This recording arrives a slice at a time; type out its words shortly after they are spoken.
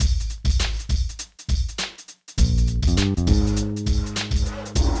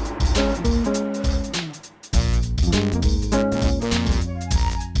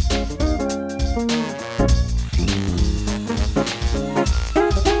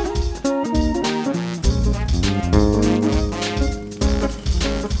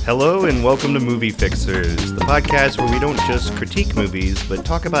Hello and welcome to Movie Fixers, the podcast where we don't just critique movies, but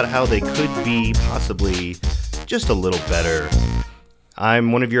talk about how they could be possibly just a little better.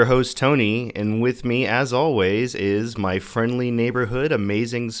 I'm one of your hosts, Tony, and with me, as always, is my friendly neighborhood,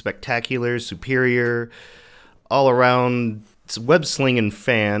 amazing, spectacular, superior, all-around web-slinging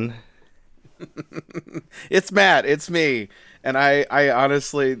fan. It's Matt, it's me. And I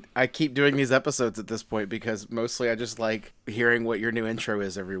honestly, I keep doing these episodes at this point because mostly I just like hearing what your new intro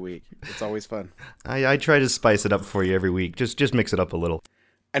is every week. It's always fun. I try to spice it up for you every week. Just mix it up a little.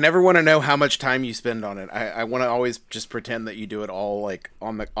 I never want to know how much time you spend on it. I want to always just pretend that you do it all like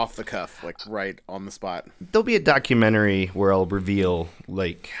off the cuff, like right on the spot. There'll be a documentary where I'll reveal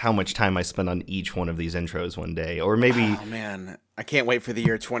like how much time I spend on each one of these intros one day, or maybe. Oh man, I can't wait for the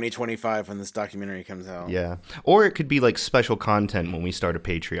year 2025 when this documentary comes out. Yeah, or it could be like special content when we start a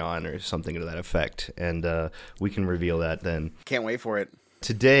Patreon or something to that effect, and we can reveal that then. Can't wait for it.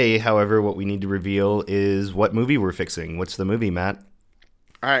 Today, however, what we need to reveal is what movie we're fixing. What's the movie, Matt?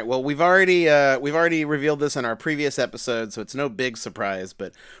 All right, well, we've already revealed this in our previous episode, so it's no big surprise,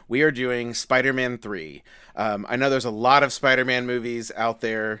 but we are doing Spider-Man 3. I know there's a lot of Spider-Man movies out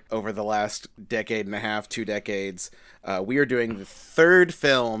there over the last decade and a half, 2 decades. We are doing the third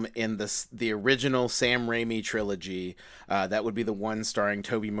film in the original Sam Raimi trilogy. That would be the one starring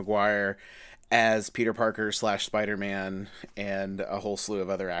Tobey Maguire as Peter Parker / Spider-Man, and a whole slew of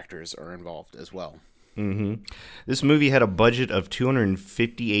other actors are involved as well. Mm-hmm. This movie had a budget of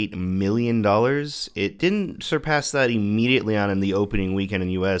 $258 million. It didn't surpass that immediately on in the opening weekend in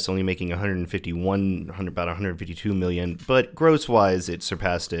the U.S., only making about $152 million. But gross-wise, it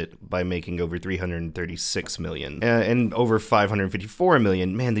surpassed it by making over $336 million. And over $554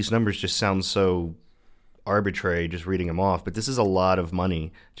 million. Man, these numbers just sound so arbitrary just reading them off. But this is a lot of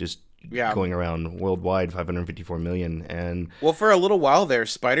money just going around worldwide, $554 million. And well, for a little while there,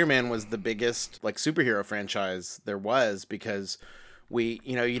 Spider-Man was the biggest like superhero franchise there was, because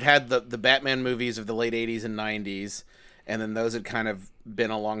you'd had the Batman movies of the late 80s and 90s, and then those had kind of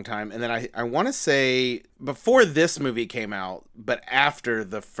been a long time. And then I want to say before this movie came out, but after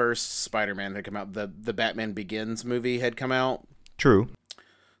the first Spider-Man had come out, the Batman Begins movie had come out. True.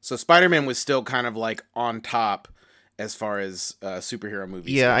 So Spider-Man was still kind of like on top as far as superhero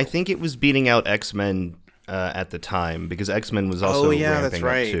movies go. I think it was beating out X-Men at the time, because X-Men was also ramping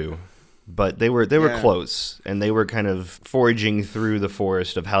up too. But they were close, and they were kind of foraging through the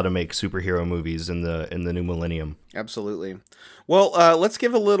forest of how to make superhero movies in the new millennium. Absolutely. Well, let's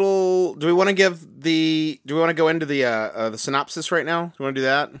give a little. Do we want to go into the synopsis right now? Do you want to do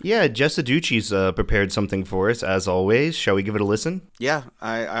that? Yeah, Jess Aducci's prepared something for us as always. Shall we give it a listen? Yeah,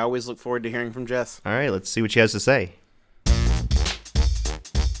 I always look forward to hearing from Jess. All right, let's see what she has to say.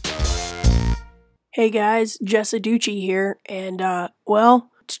 Hey guys, Jess Aducci here, and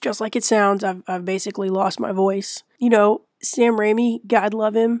well, it's just like it sounds. I've basically lost my voice. You know, Sam Raimi, God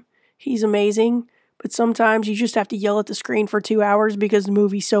love him, he's amazing, but sometimes you just have to yell at the screen for 2 hours because the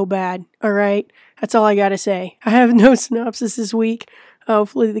movie's so bad. All right, that's all I gotta say. I have no synopsis this week.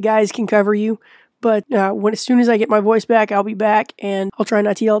 Hopefully the guys can cover you, but as soon as I get my voice back, I'll be back, and I'll try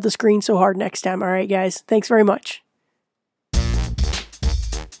not to yell at the screen so hard next time. All right, guys, thanks very much.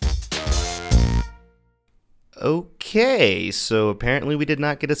 Okay, so apparently we did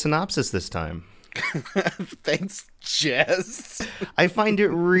not get a synopsis this time. Thanks, Jess. I find it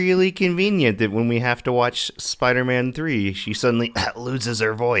really convenient that when we have to watch Spider-Man 3, she suddenly loses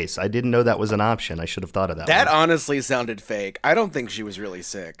her voice. I didn't know that was an option. I should have thought of that. That honestly sounded fake. I don't think she was really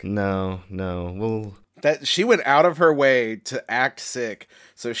sick. No. Well, that she went out of her way to act sick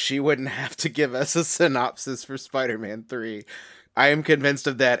so she wouldn't have to give us a synopsis for Spider-Man 3. I am convinced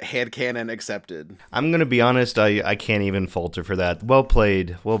of that. Headcanon accepted. I'm going to be honest, I can't even falter for that. Well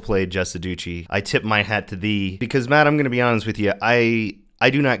played, Jess Aducci. I tip my hat to thee. Because, Matt, I'm going to be honest with you, I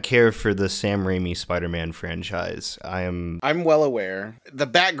do not care for the Sam Raimi Spider-Man franchise. I'm well aware. The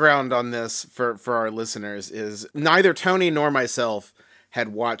background on this, for our listeners, is neither Tony nor myself had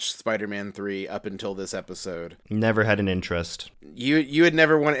watched Spider-Man 3 up until this episode. Never had an interest. You had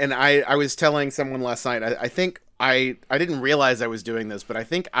never wanted, and I was telling someone last night, I think I didn't realize I was doing this, but I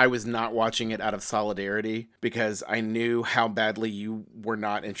think I was not watching it out of solidarity because I knew how badly you were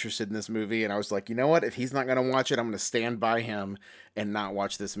not interested in this movie. And I was like, you know what? If he's not going to watch it, I'm going to stand by him and not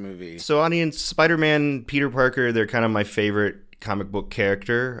watch this movie. So, audience, Spider-Man, Peter Parker, they're kind of my favorite comic book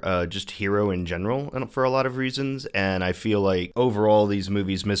character, just hero in general, and for a lot of reasons. And I feel like overall these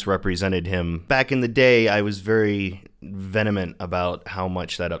movies misrepresented him. Back in the day, I was very vehement about how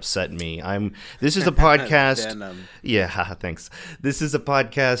much that upset me. This is a podcast. Venom. Yeah, thanks. This is a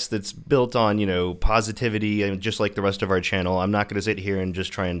podcast that's built on, positivity, and just like the rest of our channel, I'm not going to sit here and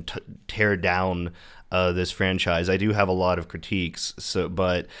just try and tear down this franchise. I do have a lot of critiques,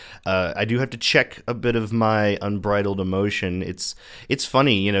 but I do have to check a bit of my unbridled emotion. It's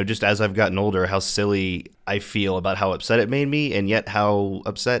funny, just as I've gotten older, how silly I feel about how upset it made me, and yet how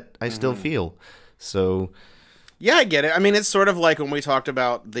upset I still feel. So, yeah, I get it. I mean, it's sort of like when we talked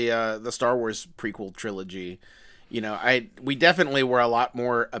about the Star Wars prequel trilogy. We definitely were a lot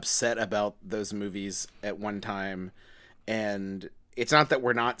more upset about those movies at one time, and it's not that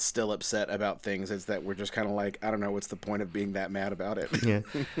we're not still upset about things, it's that we're just kind of like, I don't know, what's the point of being that mad about it? Yeah.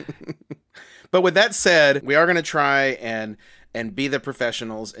 But with that said, we are going to try and be the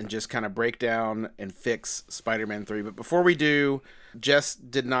professionals and just kind of break down and fix Spider-Man 3. But before we do, Jess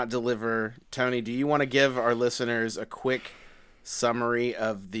did not deliver. Tony, do you want to give our listeners a quick summary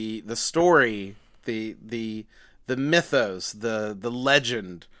of the story, the mythos, the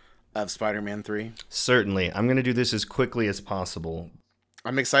legend of Spider-Man 3? Certainly. I'm going to do this as quickly as possible.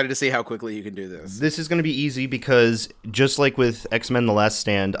 I'm excited to see how quickly you can do this. This is going to be easy because, just like with X-Men The Last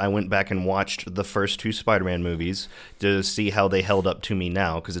Stand, I went back and watched the first 2 Spider-Man movies to see how they held up to me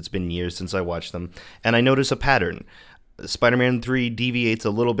now, because it's been years since I watched them. And I notice a pattern. Spider-Man 3 deviates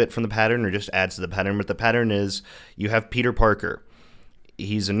a little bit from the pattern, or just adds to the pattern, but the pattern is you have Peter Parker.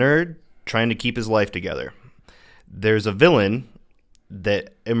 He's a nerd trying to keep his life together. There's a villain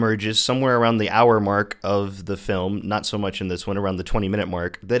that emerges somewhere around the hour mark of the film, not so much in this one, around the 20-minute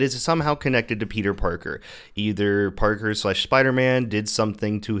mark, that is somehow connected to Peter Parker. Either Parker/Spider-Man did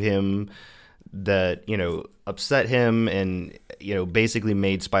something to him that, upset him and, basically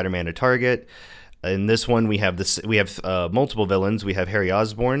made Spider-Man a target. In this one, we have multiple villains. We have Harry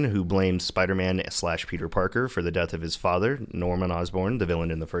Osborn, who blames Spider-Man/Peter Parker for the death of his father, Norman Osborn, the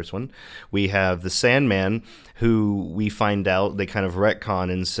villain in the first one. We have the Sandman, who we find out they kind of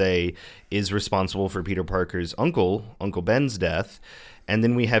retcon and say is responsible for Peter Parker's Uncle Ben's death. And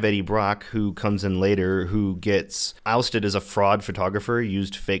then we have Eddie Brock, who comes in later, who gets ousted as a fraud photographer,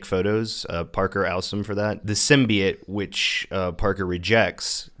 used fake photos. Parker ousts him for that. The symbiote, which Parker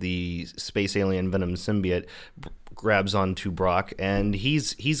rejects, the space alien Venom symbiote, grabs onto Brock, and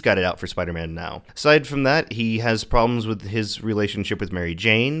he's got it out for Spider-Man now. Aside from that, he has problems with his relationship with Mary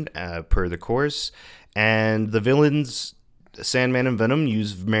Jane, per the course, and the villains, Sandman and Venom,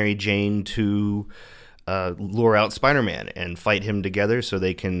 use Mary Jane to lure out Spider-Man and fight him together so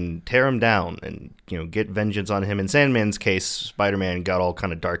they can tear him down and, get vengeance on him. In Sandman's case, Spider-Man got all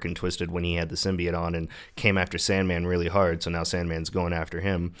kind of dark and twisted when he had the symbiote on and came after Sandman really hard, so now Sandman's going after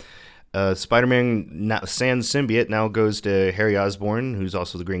him. Spider-Man, Sand's symbiote, now goes to Harry Osborn, who's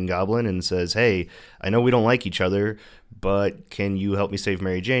also the Green Goblin, and says, hey, I know we don't like each other, but can you help me save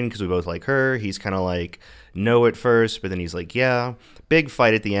Mary Jane because we both like her? He's kind of like, no at first, but then he's like, yeah. Big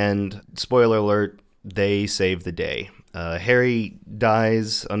fight at the end. Spoiler alert. They save the day. Harry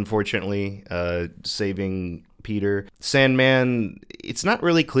dies, unfortunately, saving Peter. Sandman, it's not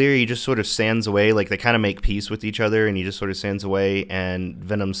really clear. He just sort of sands away. Like, they kind of make peace with each other, and he just sort of sands away, and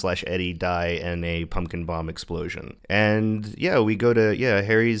Venom/Eddie die in a pumpkin bomb explosion. And, yeah, we go to,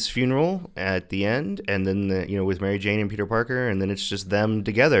 Harry's funeral at the end, and then, with Mary Jane and Peter Parker, and then it's just them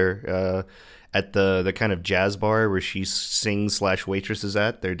together, at the kind of jazz bar where she sings/waitresses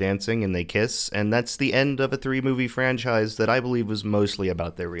at. They're dancing and they kiss, and that's the end of a 3-movie franchise that I believe was mostly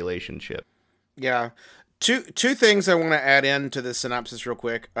about their relationship. Yeah. Two things I want to add into this synopsis real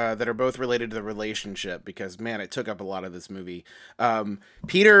quick that are both related to the relationship, because, man, it took up a lot of this movie.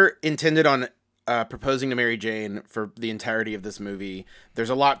 Peter intended on proposing to Mary Jane for the entirety of this movie.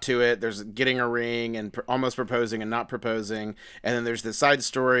 There's a lot to it. There's getting a ring and almost proposing and not proposing. And then there's the side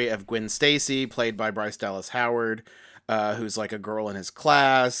story of Gwen Stacy, played by Bryce Dallas Howard, who's like a girl in his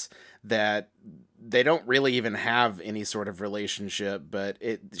class that they don't really even have any sort of relationship, but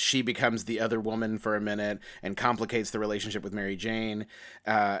she becomes the other woman for a minute and complicates the relationship with Mary Jane.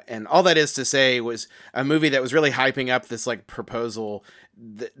 And all that is to say was a movie that was really hyping up this like proposal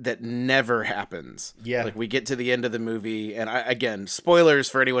that never happens. Yeah. Like, we get to the end of the movie, and again, spoilers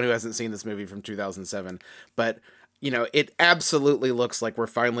for anyone who hasn't seen this movie from 2007, but it absolutely looks like we're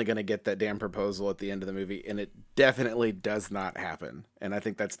finally going to get that damn proposal at the end of the movie, and it definitely does not happen. And I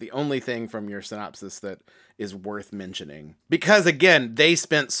think that's the only thing from your synopsis that is worth mentioning. Because, again, they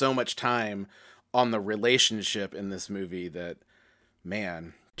spent so much time on the relationship in this movie that,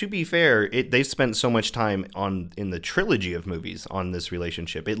 man. To be fair, they spent so much time in the trilogy of movies on this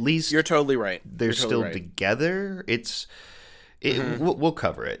relationship. At least you're totally right. They're still together. We'll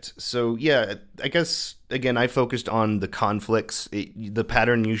cover it. So yeah, I guess again I focused on the conflicts. The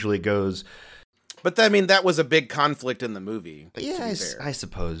pattern usually goes. But I mean, that was a big conflict in the movie. Yeah, I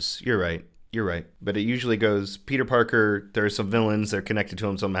suppose you're right. You're right. But it usually goes Peter Parker, there are some villains, they're connected to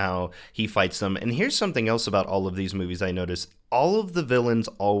him somehow, he fights them. And here's something else about all of these movies I noticed. All of the villains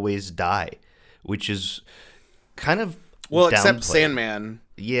always die, which is kind of except downplayed. Sandman.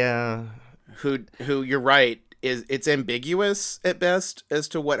 Yeah. Who you're right, it's ambiguous at best as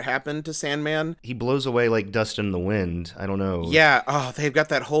to what happened to Sandman. He blows away like dust in the wind. I don't know. Yeah, they've got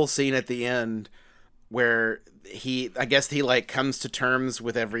that whole scene at the end where I guess he like comes to terms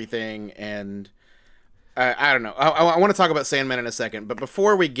with everything, and I don't know. I want to talk about Sandman in a second, but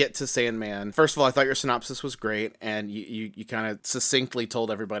before we get to Sandman, first of all, I thought your synopsis was great, and you kind of succinctly told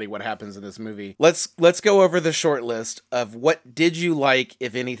everybody what happens in this movie. Let's go over the short list of what did you like,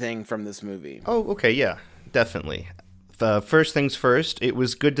 if anything, from this movie. Oh, okay, yeah, definitely. First things first, it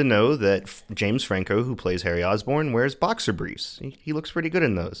was good to know that James Franco, who plays Harry Osborn, wears boxer briefs. He looks pretty good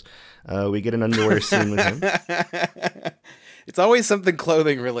in those. We get an underwear scene with him. It's always something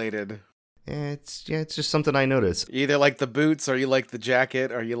clothing related. It's just something I noticed. You either like the boots, or you like the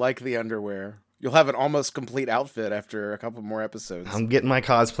jacket, or you like the underwear. You'll have an almost complete outfit after a couple more episodes. I'm getting my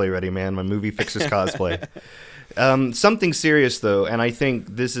cosplay ready, man. My movie fixes cosplay. Something serious, though, and I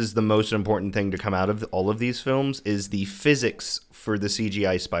think this is the most important thing to come out of all of these films, is the physics for the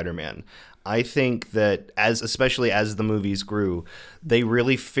CGI Spider-Man. I think that especially as the movies grew, they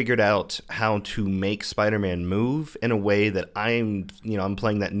really figured out how to make Spider-Man move in a way that I'm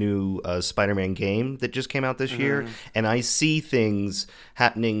playing that new Spider-Man game that just came out this year, and I see things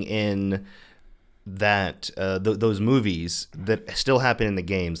happening in that those movies that still happen in the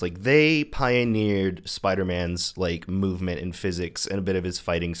games. Like, they pioneered Spider-Man's like movement and physics and a bit of his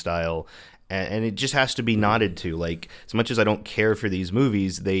fighting style, and it just has to be nodded to. Like, as much as I don't care for these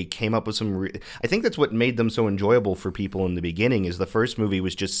movies, they came up with some I think that's what made them so enjoyable for people in the beginning. Is the first movie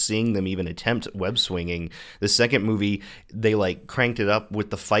was just seeing them even attempt web swinging. The second movie, they like cranked it up with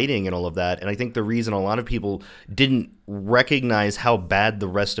the fighting and all of that, and I think the reason a lot of people didn't recognize how bad the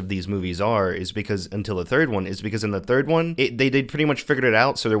rest of these movies are is because in the third one they pretty much figured it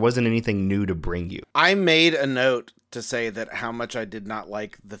out, so there wasn't anything new to bring you. I made a note to say that how much I did not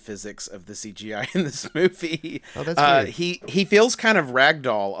like the physics of the CGI in this movie. Oh, that's weird. He feels kind of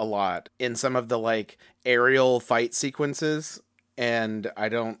ragdoll a lot in some of the like aerial fight sequences, and I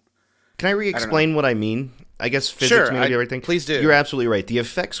don't. Can I re-explain what I mean? I guess physics Sure, may be everything. Please do. You're absolutely right. The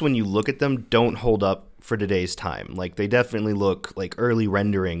effects, when you look at them, don't hold up for today's time. Like, they definitely look like early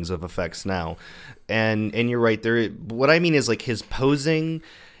renderings of effects now. And you're right. What I mean is like his posing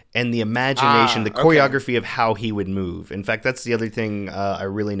and the imagination, the choreography of how he would move. In fact, that's the other thing I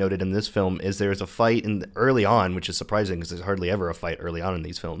really noted in this film is there's a fight early on, which is surprising because there's hardly ever a fight early on in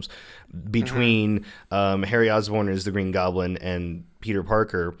these films, between Harry Osborn as the Green Goblin and Peter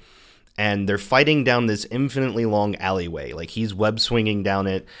Parker. And they're fighting down this infinitely long alleyway. Like, he's web swinging down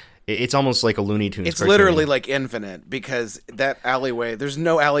it. It's almost like a Looney Tunes It's cartoon. literally like infinite, because that alleyway, there's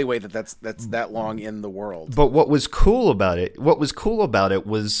no alleyway that's that long in the world. But what was cool about it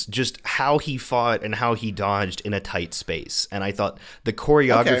was just how he fought and how he dodged in a tight space. And I thought the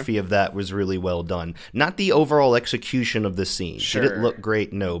choreography of that was really well done. Not the overall execution of the scene. Sure. Did it look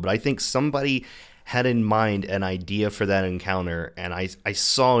great? No. But I think somebody had in mind an idea for that encounter, and I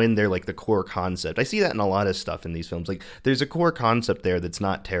saw in there like the core concept. I see that in a lot of stuff in these films. Like, there's a core concept there that's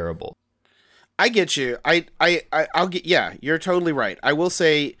not terrible. I get you. I'll get. Yeah, you're totally right. I will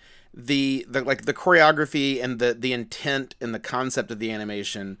say the choreography and the intent and the concept of the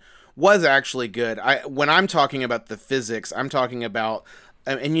animation was actually good. When I'm talking about the physics, I'm talking about,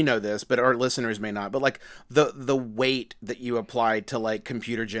 and you know this, but our listeners may not, but like the weight that you apply to like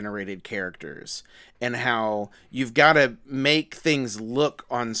computer generated characters, and how you've got to make things look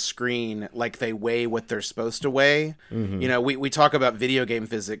on screen like they weigh what they're supposed to weigh. You know, we talk about video game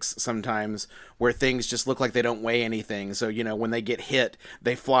physics sometimes where things just look like they don't weigh anything. So, you know, when they get hit,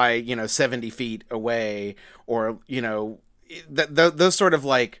 they fly, 70 feet away, or, those sort of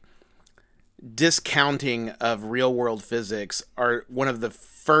like discounting of real world physics are one of the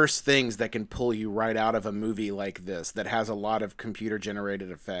first things that can pull you right out of a movie like this that has a lot of computer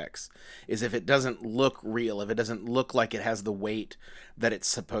generated effects, is if it doesn't look real, if it doesn't look like it has the weight that it's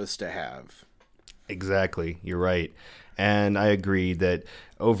supposed to have. Exactly. You're right. And I agree that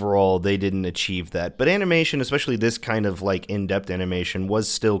overall they didn't achieve that. But animation, especially this kind of like in-depth animation, was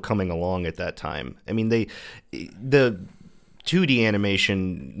still coming along at that time. I mean, the 2D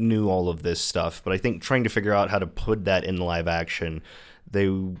animation knew all of this stuff, but I think trying to figure out how to put that in live action,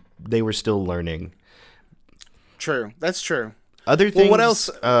 they were still learning. True. That's true. Other things. Well, what else?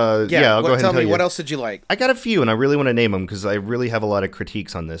 I'll go ahead and tell me you. what else did you like? I got a few, and I really want to name them because I really have a lot of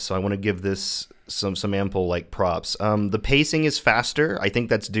critiques on this. So I want to give this some ample props. The pacing is faster. I think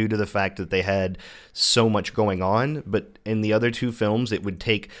that's due to the fact that they had so much going on. But in the other two films, it would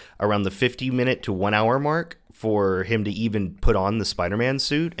take around the 50-minute to 1 hour mark for him to even put on the Spider-Man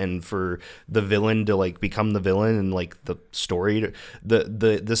suit and for the villain to become the villain and the story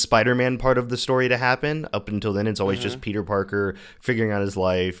the Spider-Man part of the story to happen. Up until then, it's always just Peter Parker figuring out his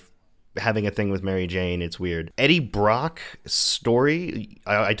life, having a thing with Mary Jane. It's weird. Eddie Brock's story,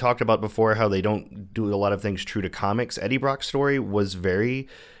 I talked about before how they don't do a lot of things true to comics. Eddie Brock's story was very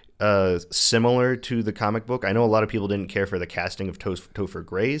similar to the comic book. I know a lot of people didn't care for the casting of Topher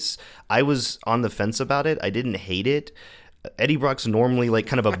Grace. I was on the fence about it. I didn't hate it. Eddie Brock's normally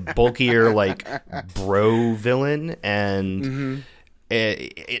kind of a bulkier bro villain, and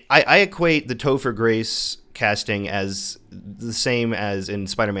I equate the Topher Grace casting as the same as in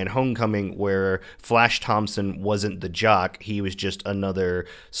Spider-Man Homecoming, where Flash Thompson wasn't the jock, he was just another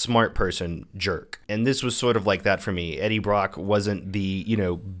smart person jerk. And this was sort of like that for me. Eddie Brock wasn't the,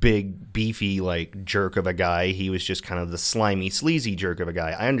 big, beefy, jerk of a guy. He was just kind of the slimy, sleazy jerk of a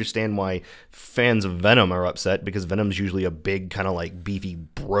guy. I understand why fans of Venom are upset, because Venom's usually a big kind of beefy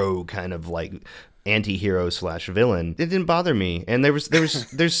bro kind of anti-hero / villain. It didn't bother me, and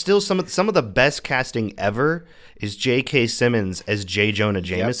there's still some of the best casting ever is J.K. Simmons as J. Jonah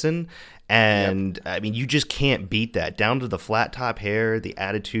Jameson. Yep. And I mean, you just can't beat that. Down to the flat top hair, the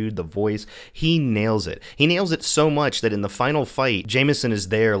attitude, the voice. He nails it. He nails it so much that in the final fight, Jameson is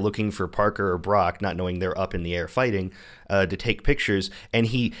there looking for Parker or Brock, not knowing they're up in the air fighting, to take pictures. And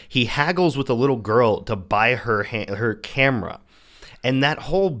he haggles with a little girl to buy her camera. And that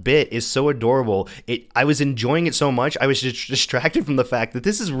whole bit is so adorable. I was enjoying it so much, I was just distracted from the fact that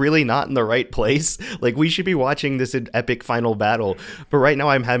this is really not in the right place. We should be watching this epic final battle. But right now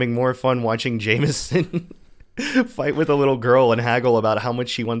I'm having more fun watching Jameson fight with a little girl and haggle about how much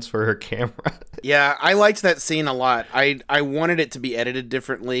she wants for her camera. Yeah, I liked that scene a lot. I wanted it to be edited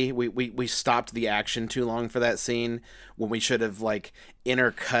differently. We stopped the action too long for that scene when we should have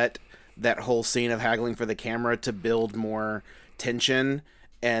intercut that whole scene of haggling for the camera to build more tension,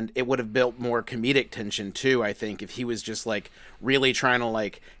 and it would have built more comedic tension too, I think, if he was just really trying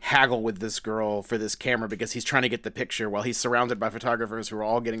to haggle with this girl for this camera because he's trying to get the picture while he's surrounded by photographers who are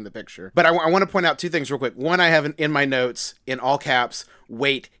all getting the picture. But I want to point out two things real quick. One, I have in my notes in all caps,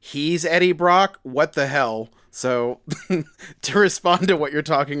 wait, he's Eddie Brock? What the hell? So to respond to what you're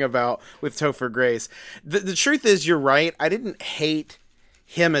talking about with Topher Grace, the truth is, you're right. I didn't hate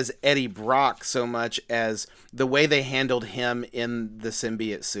him as Eddie Brock so much as the way they handled him in the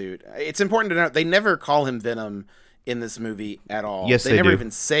symbiote suit. It's important to note they never call him Venom in this movie at all. Yes, they never do.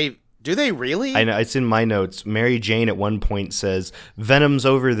 Even say. Do they really? I know, it's in my notes. Mary Jane at one point says, "Venom's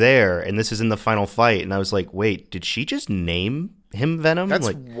over there," and this is in the final fight. And I was like, wait, did she just name him Venom?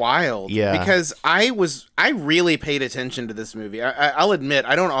 That's wild. Yeah. Because I really paid attention to this movie. I'll admit,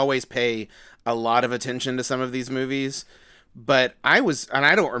 I don't always pay a lot of attention to some of these movies. But I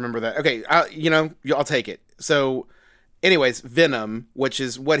don't remember that. Okay, I'll take it. So, anyways, Venom, which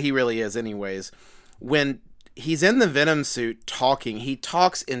is what he really is anyways, when he's in the Venom suit talking, he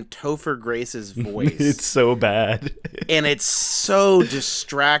talks in Topher Grace's voice. It's so bad. And it's so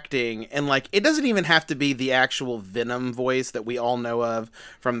distracting. And it doesn't even have to be the actual Venom voice that we all know of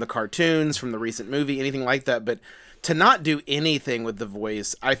from the cartoons, from the recent movie, anything like that. But to not do anything with the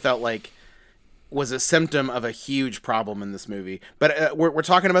voice, I felt was a symptom of a huge problem in this movie. But we're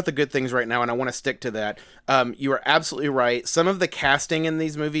talking about the good things right now, and I want to stick to that. You are absolutely right. Some of the casting in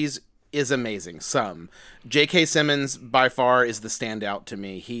these movies is amazing. Some. J.K. Simmons, by far, is the standout to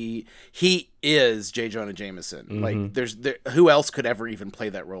me. He is J. Jonah Jameson. Mm-hmm. Who else could ever even play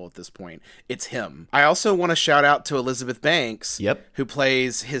that role at this point? It's him. I also want to shout out to Elizabeth Banks, who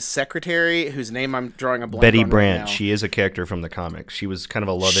plays his secretary, whose name I'm drawing a blank Betty on Brant. right now. She is a character from the comics. She was kind of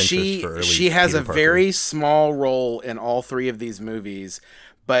a love interest for early She has Peter a Parker. very small role in all three of these movies,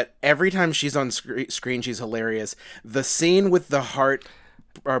 but every time she's on screen, she's hilarious. The scene with the heart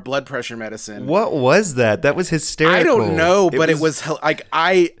or blood pressure medicine. What was that? That was hysterical. I don't know, but it was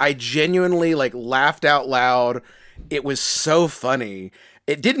I genuinely laughed out loud. It was so funny.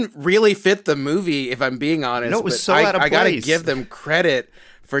 It didn't really fit the movie, if I'm being honest. No, it was but so out of I gotta place. give them credit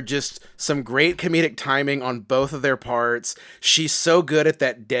for just some great comedic timing on both of their parts. She's so good at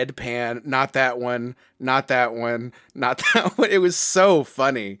that deadpan, not that one, not that one, not that one. It was so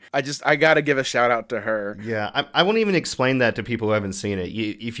funny. I got to give a shout out to her. Yeah, I won't even explain that to people who haven't seen it.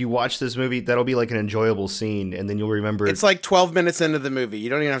 If you watch this movie, that'll be like an enjoyable scene, and then you'll remember. It's like 12 minutes into the movie. You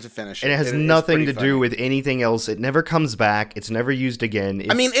don't even have to finish it. And it has nothing to do with anything else. It never comes back. It's never used again.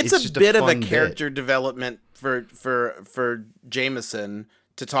 It's a bit of a character bit. development for Jameson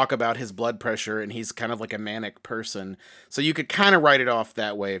to talk about his blood pressure, and he's kind of like a manic person. So you could kind of write it off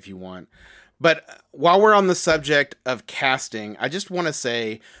that way if you want. But while we're on the subject of casting, I just want to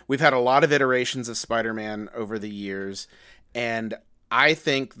say we've had a lot of iterations of Spider-Man over the years, and I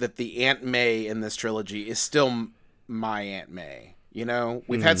think that the Aunt May in this trilogy is still my Aunt May. You know,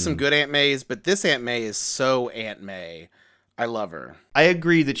 we've had some good Aunt Mays, but this Aunt May is so Aunt May. I love her. I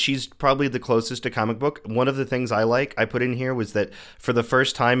agree that she's probably the closest to comic book. One of the things I put in here was that for the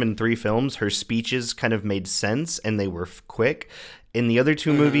first time in 3 films, her speeches kind of made sense and they were quick. In the other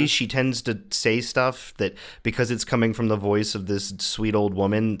 2 movies, she tends to say stuff that, because it's coming from the voice of this sweet old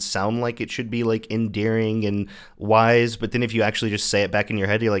woman, sound like it should be like endearing and wise. But then if you actually just say it back in your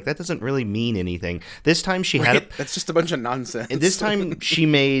head, you're like, that doesn't really mean anything. This time she had that's just a bunch of nonsense. And this time she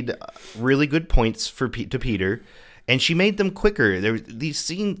made really good points to Peter, and she made them quicker. These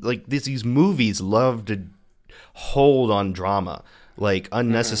scenes, like these movies, love to hold on drama like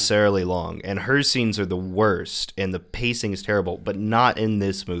unnecessarily long, and her scenes are the worst, and the pacing is terrible, but not in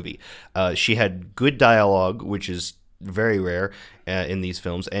this movie. She had good dialogue, which is very rare in these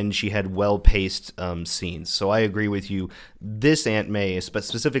films, and she had well-paced scenes. So I agree with you. This Aunt May,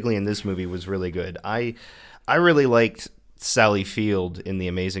 specifically in this movie, was really good. I really liked Sally Field in The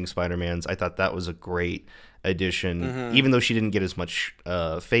Amazing Spider-Mans. I thought that was a great addition, even though she didn't get as much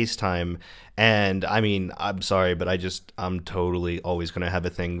face time. And I mean, I'm sorry, but I'm totally always going to have a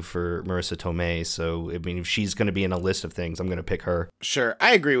thing for Marissa Tomei. So I mean, if she's going to be in a list of things, I'm going to pick her. Sure,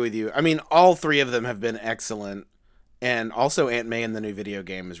 I agree with you. I mean, all 3 of them have been excellent, and also Aunt May in the new video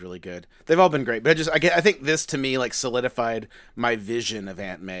game is really good. They've all been great, but I think this to me like solidified my vision of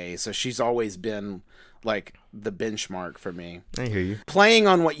Aunt May. So she's always been like the benchmark for me. I hear you. Playing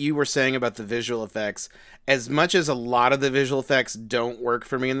on what you were saying about the visual effects, as much as a lot of the visual effects don't work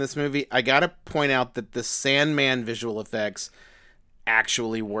for me in this movie, I gotta point out that the Sandman visual effects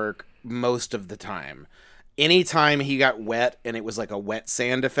actually work most of the time. Anytime he got wet and it was like a wet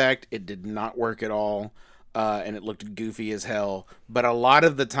sand effect, it did not work at all, and it looked goofy as hell. But a lot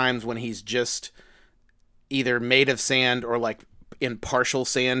of the times when he's just either made of sand or like in partial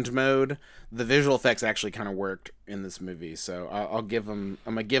sand mode, the visual effects actually kind of worked in this movie. So I'm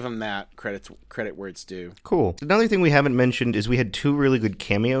gonna give him that credit where it's due. Cool. Another thing we haven't mentioned is we had 2 really good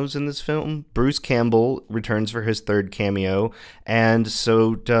cameos in this film. Bruce Campbell returns for his 3rd cameo, and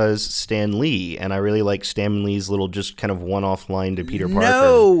so does Stan Lee. And I really like Stan Lee's little just kind of one-off line to Peter Parker.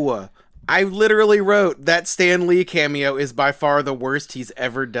 No! I literally wrote that Stan Lee cameo is by far the worst he's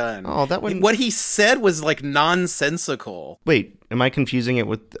ever done. Oh, that one. What he said was like nonsensical. Wait, am I confusing it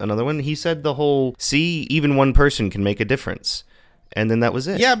with another one? He said the whole, see, even one person can make a difference. And then that was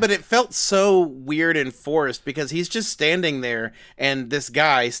it. Yeah, but it felt so weird and forced because he's just standing there and this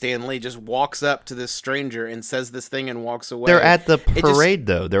guy, Stan Lee, just walks up to this stranger and says this thing and walks away. They're at the parade,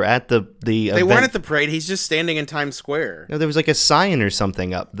 though. They're at the They event. weren't at the parade. He's just standing in Times Square. No, there was like a sign or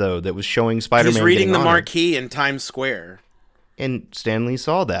something up, though, that was showing Spider-Man He's reading the honored. marquee in Times Square. And Stan Lee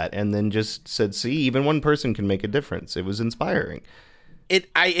saw that and then just said, see, even one person can make a difference. It was inspiring.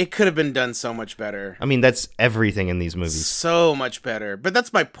 It could have been done so much better. I mean, that's everything in these movies. So much better. But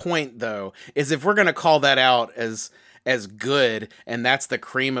that's my point, though, is if we're going to call that out as good, and that's the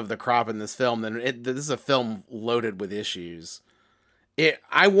cream of the crop in this film, then this is a film loaded with issues.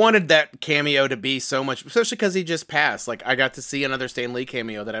 I wanted that cameo to be so much, especially because he just passed. Like, I got to see another Stan Lee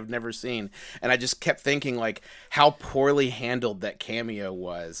cameo that I've never seen, and I just kept thinking, like, how poorly handled that cameo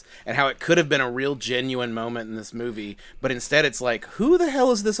was, and how it could have been a real genuine moment in this movie, but instead it's like, who the hell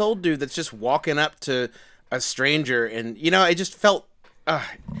is this old dude that's just walking up to a stranger? And, you know, it just felt,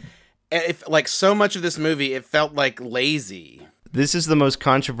 like, so much of this movie, it felt, like, lazy. This is the most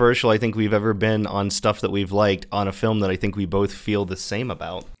controversial I think we've ever been on stuff that we've liked on a film that I think we both feel the same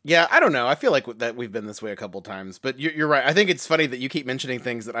about. Yeah, I don't know. I feel like that we've been this way a couple times, but you're right. I think it's funny that you keep mentioning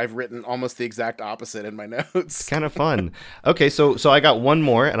things that I've written almost the exact opposite in my notes. Kind of fun. Okay, so I got one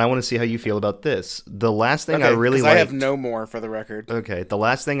more, and I want to see how you feel about this. The last thing I really liked... I have no more, for the record. Okay, the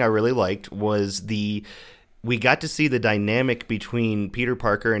last thing I really liked was the we got to see the dynamic between Peter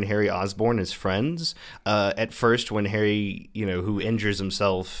Parker and Harry Osborn as friends. At first, when Harry, who injures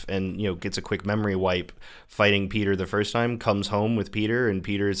himself and, gets a quick memory wipe fighting Peter the first time, comes home with Peter, and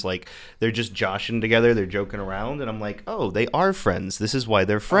Peter's like, they're just joshing together, they're joking around, and I'm like, oh, they are friends. This is why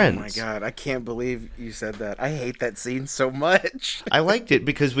they're friends. Oh my God, I can't believe you said that. I hate that scene so much. I liked it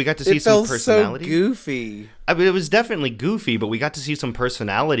because we got to see some personality. It felt so goofy. I mean, it was definitely goofy, but we got to see some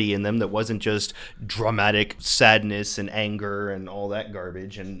personality in them that wasn't just dramatic sadness and anger and all that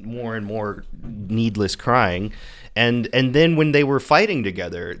garbage and more needless crying. And then when they were fighting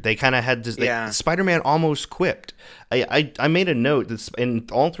together, they kind of had this. Spider-Man almost quipped. I made a note that in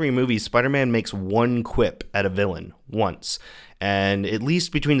all three movies, Spider-Man makes one quip at a villain once. And at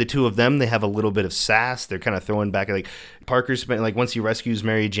least between the two of them, they have a little bit of sass. They're kind of throwing back, like Parker once he rescues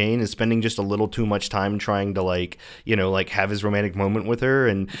Mary Jane, is spending just a little too much time trying to have his romantic moment with her,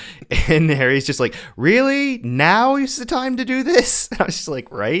 and Harry's just like, really? Now is the time to do this? And I was just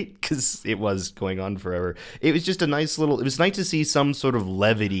like, right? Because it was going on forever. It was just it was nice to see some sort of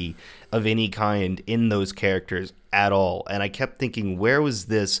levity of any kind in those characters at all. And I kept thinking, where was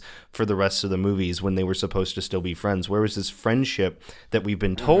this for the rest of the movies when they were supposed to still be friends? Where was this friendship that we've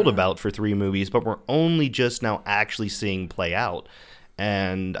been told about for three movies, but we're only just now actually seeing play out?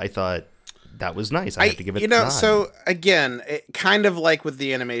 And I thought that was nice. I had to give it a nod. So again, kind of like with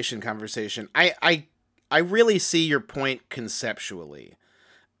the animation conversation, I really see your point conceptually.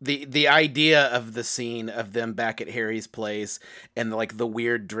 The idea of the scene of them back at Harry's place and like the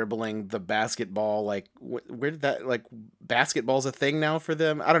weird dribbling the basketball, like where did that, like, basketball's a thing now for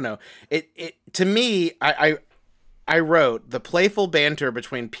them? I don't know. It to me, I wrote the playful banter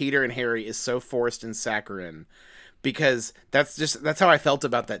between Peter and Harry is so forced and saccharine, because that's how I felt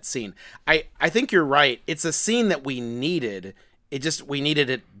about that scene. I think you're right. It's a scene that we needed. We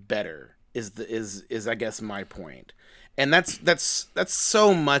needed it better is I guess my point. And that's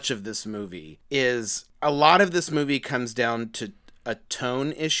so much of this movie. Is a lot of this movie comes down to a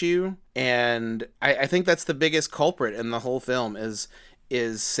tone issue, and I think that's the biggest culprit in the whole film is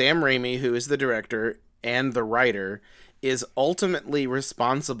Sam Raimi, who is the director and the writer, is ultimately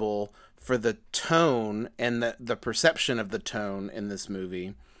responsible for the tone and the perception of the tone in this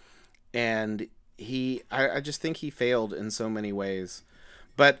movie. And I just think he failed in so many ways.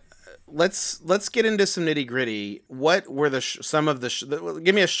 But let's get into some nitty gritty. What were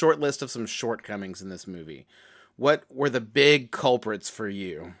give me a short list of some shortcomings in this movie. What were the big culprits for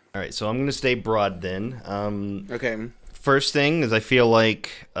you? All right, so I'm going to stay broad then. Okay. First thing is I feel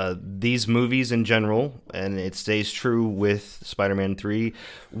like these movies in general, and it stays true with Spider-Man 3,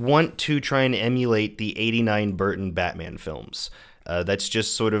 want to try and emulate the 89 Burton Batman films. That's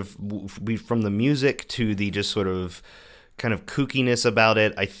just sort of, from the music to the just sort of kind of kookiness about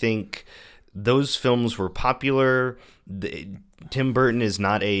it. I think those films were popular. Tim Burton is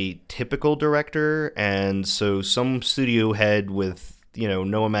not a typical director, and so some studio head with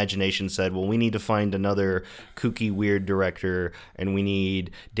no imagination said, well, we need to find another kooky, weird director, and we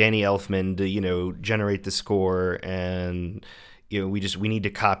need Danny Elfman to generate the score, and we need to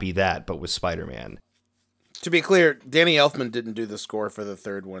copy that, but with Spider-Man. To be clear, Danny Elfman didn't do the score for the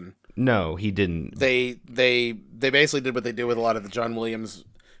third one. No, he didn't. They basically did what they do with a lot of the John Williams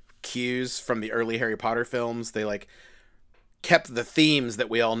cues from the early Harry Potter films. They kept the themes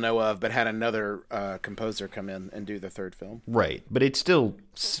that we all know of, but had another composer come in and do the third film. Right, but it still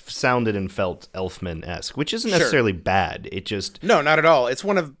sounded and felt Elfman-esque, which isn't necessarily bad. It just... No, not at all. It's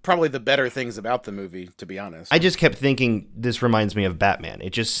one of probably the better things about the movie, to be honest. I just kept thinking, this reminds me of Batman. It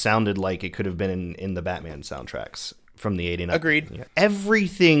just sounded like it could have been in the Batman soundtracks from the 89. Agreed. Yeah.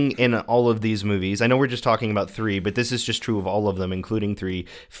 Everything in all of these movies, I know we're just talking about 3, but this is just true of all of them, including 3,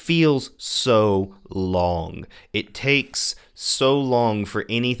 feels so long. It takes so long for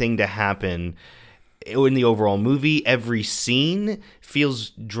anything to happen in the overall movie. Every scene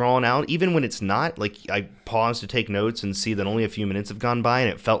feels drawn out, even when it's not. Like, I paused to take notes and see that only a few minutes have gone by, and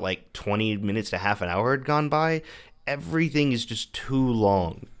it felt like 20 minutes to half an hour had gone by. Everything is just too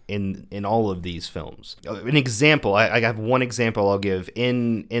long in all of these films. An example, I have one example I'll give.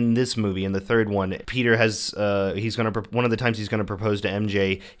 In this movie, in the third one, Peter has one of the times he's gonna propose to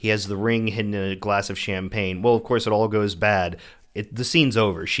MJ, he has the ring hidden in a glass of champagne. Well, of course, it all goes bad. The scene's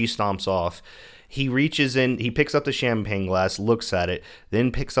over. She stomps off. He reaches in, he picks up the champagne glass, looks at it,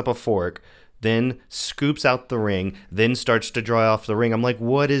 then picks up a fork, then scoops out the ring, then starts to dry off the ring. I'm like,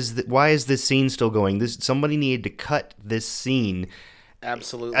 why is this scene still going? Somebody needed to cut this scene.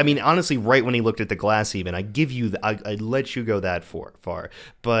 Absolutely. I mean, honestly, right when he looked at the glass, even, I give you, I let you go that far.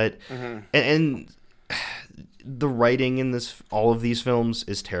 But and the writing in all of these films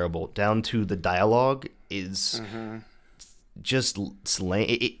is terrible. Down to the dialogue is just in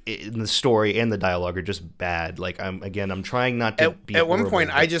the story and the dialogue are just bad. Like I'm trying not to be at one horrible, point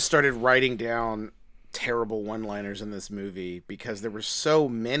but I just started writing down terrible one-liners in this movie because there were so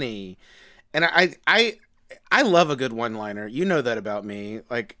many, and I love a good one-liner. You know that about me.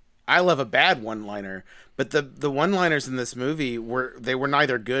 Like, I love a bad one-liner, but the one-liners in this movie were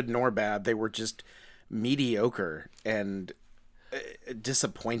neither good nor bad. They were just mediocre and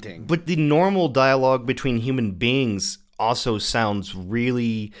disappointing. But the normal dialogue between human beings also sounds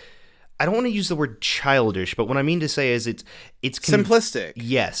really, I don't want to use the word childish, but what I mean to say is it's simplistic.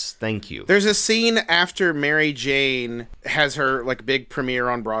 Yes, thank you. There's a scene after Mary Jane has her like big premiere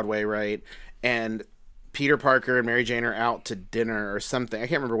on Broadway, right? And Peter Parker and Mary Jane are out to dinner or something. I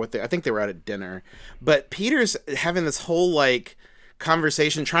can't remember I think they were out at dinner. But Peter's having this whole like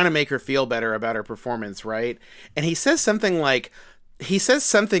conversation trying to make her feel better about her performance, right? And he says something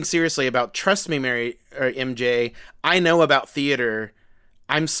seriously about, trust me, MJ, I know about theater.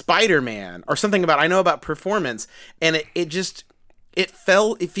 I'm Spider-Man, or something about, I know about performance. And it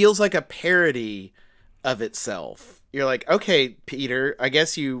feels like a parody of itself. You're like, okay, Peter, I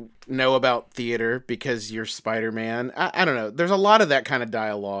guess you know about theater because you're Spider-Man. I don't know. There's a lot of that kind of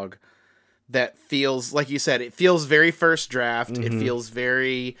dialogue that feels, like you said, it feels very first draft. It feels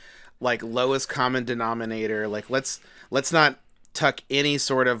very like lowest common denominator. Like, let's not tuck any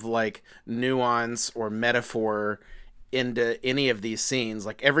sort of like nuance or metaphor into any of these scenes.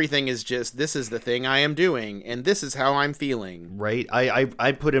 Like, everything is just, this is the thing I am doing and this is how I'm feeling. Right.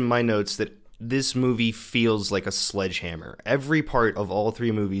 I put in my notes that this movie feels like a sledgehammer. Every part of all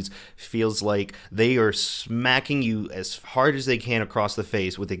three movies feels like they are smacking you as hard as they can across the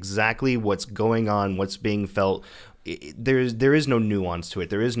face with exactly what's going on, what's being felt. There is no nuance to it.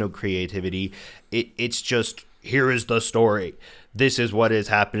 There is no creativity. It's just, here is the story. This is what is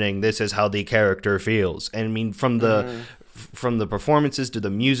happening. This is how the character feels. And I mean, from the performances to the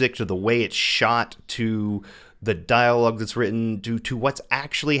music to the way it's shot to the dialogue that's written to what's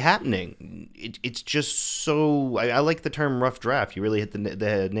actually happening. It's just so... I like the term rough draft. You really hit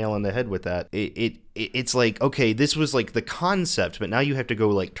the nail on the head with that. It's like, okay, this was like the concept, but now you have to go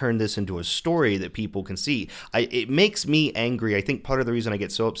like turn this into a story that people can see. It makes me angry. I think part of the reason I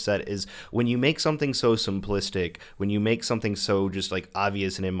get so upset is when you make something so simplistic, when you make something so just like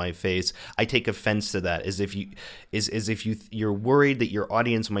obvious and in my face, I take offense to that, as if you're worried that your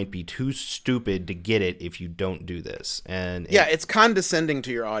audience might be too stupid to get it if you don't do this. And yeah, it's condescending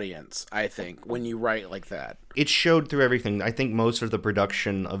to your audience, I think, when you write like that. It showed through everything. I think most of the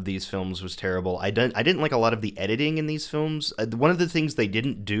production of these films was terrible. I didn't like a lot of the editing in these films. One of the things they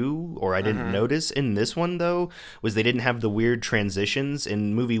didn't do, or I didn't notice in this one, though, was they didn't have the weird transitions.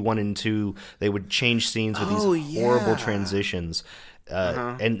 In movie 1 and 2, they would change scenes with these horrible transitions.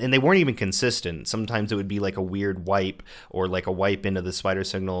 And they weren't even consistent. Sometimes it would be like a weird wipe, or like a wipe into the spider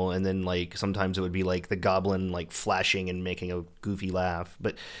signal, and then like sometimes it would be like the goblin like flashing and making a goofy laugh,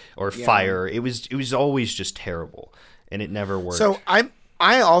 or fire. It was always just terrible, and it never worked. So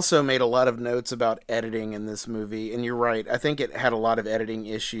I also made a lot of notes about editing in this movie, and you're right. I think it had a lot of editing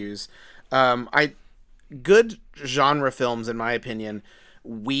issues. Good genre films, in my opinion,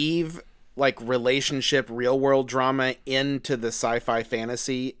 weave like relationship, real world drama into the sci-fi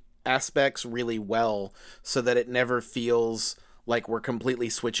fantasy aspects really well, so that it never feels like we're completely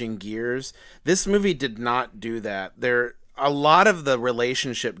switching gears. This movie did not do that. A lot of the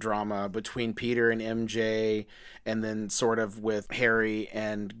relationship drama between Peter and MJ, and then sort of with Harry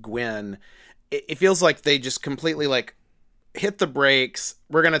and Gwen, it feels like they just completely like hit the brakes.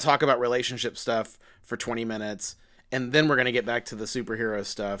 We're going to talk about relationship stuff for 20 minutes, and then we're going to get back to the superhero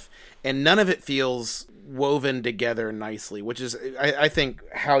stuff. And none of it feels woven together nicely, which is, I think,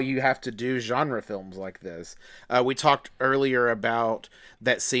 how you have to do genre films like this. We talked earlier about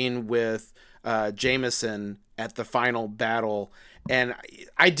that scene with Jameson at the final battle, and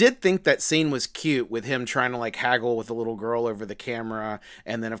I did think that scene was cute, with him trying to like haggle with the little girl over the camera,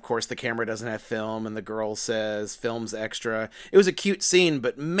 and then of course the camera doesn't have film and the girl says film's extra. It was a cute scene,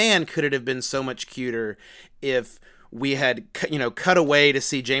 but man, could it have been so much cuter if we had cut away to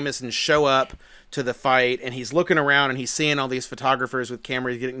see Jameson show up to the fight, and he's looking around and he's seeing all these photographers with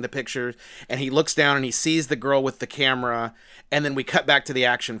cameras getting the pictures, and he looks down and he sees the girl with the camera, and then we cut back to the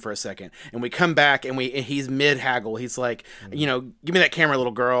action for a second, and we come back and he's mid haggle. He's like, give me that camera,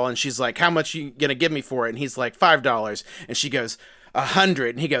 little girl, and she's like, how much you gonna give me for it? And he's like, $5, and she goes,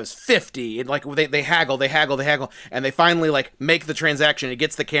 100, and he goes 50, and like they haggle, and they finally like make the transaction. He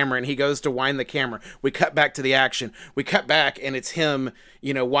gets the camera and he goes to wind the camera. We cut back to the action. We cut back and it's him,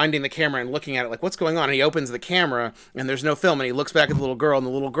 winding the camera and looking at it like, what's going on? And he opens the camera and there's no film, and he looks back at the little girl, and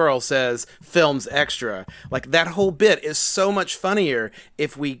the little girl says, "Film's extra." Like, that whole bit is so much funnier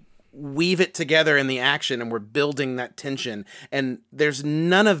if we weave it together in the action and we're building that tension, and there's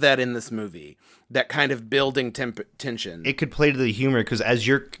none of that in this movie. That kind of building tension. It could play to the humor because as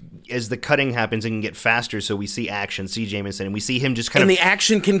the cutting happens, it can get faster. So we see action, see Jameson, and we see him just kind of. And the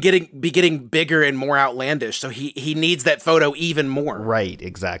action can be getting bigger and more outlandish. So he needs that photo even more. Right.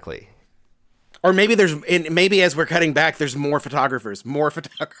 Exactly. Or maybe as we're cutting back, there's more photographers.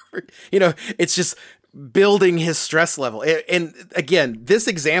 It's just building his stress level. And again, this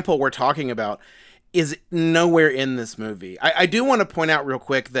example we're talking about is nowhere in this movie. I do want to point out real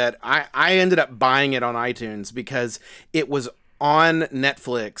quick that I ended up buying it on iTunes because it was on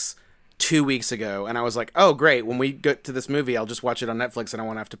Netflix 2 weeks ago, and I was like, oh great, when we get to this movie I'll just watch it on Netflix and I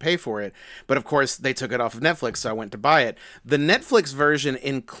won't have to pay for it. But of course they took it off of Netflix, so I went to buy it. The Netflix version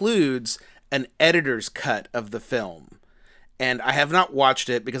includes an editor's cut of the film. And I have not watched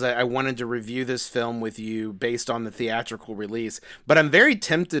it because I wanted to review this film with you based on the theatrical release. But I'm very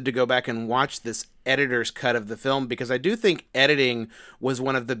tempted to go back and watch this editor's cut of the film because I do think editing was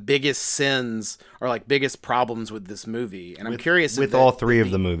one of the biggest sins or like biggest problems with this movie. And I'm curious with all three of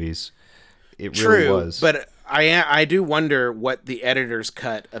the movies. It True, really was. But I do wonder what the editor's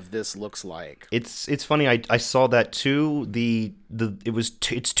cut of this looks like. It's funny. I saw that too.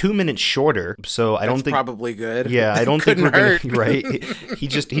 It's 2 minutes shorter, so I don't think probably good. Yeah, I don't think Couldn't hurt. Right. He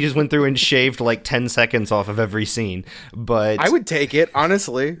just went through and shaved like 10 seconds off of every scene. But I would take it,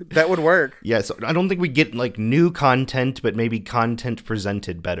 honestly. That would work. Yeah, so I don't think we get like new content, but maybe content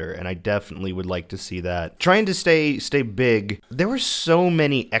presented better, and I definitely would like to see that. Trying to stay big. There were so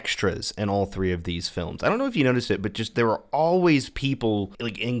many extras in all three of these films. I don't know if you noticed it, but just there were always people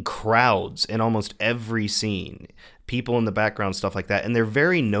like in crowds in almost every scene. People in the background, stuff like that, and they're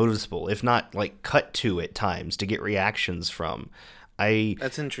very noticeable, if not like cut to at times to get reactions from.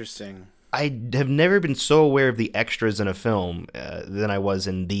 That's interesting. I have never been so aware of the extras in a film than I was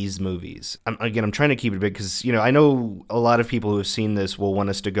in these movies. I'm trying to keep it big because, I know a lot of people who have seen this will want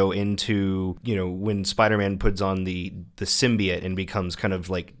us to go into, when Spider-Man puts on the symbiote and becomes kind of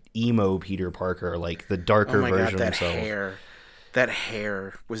like emo Peter Parker, like the darker version of himself. That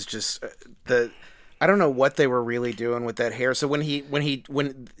hair was just I don't know what they were really doing with that hair. So when he has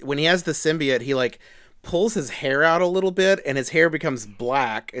the symbiote, he like pulls his hair out a little bit and his hair becomes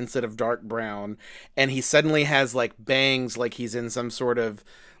black instead of dark brown, and he suddenly has like bangs like he's in some sort of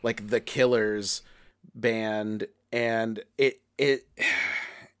like the Killers band, and it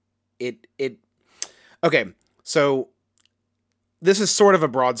okay, so this is sort of a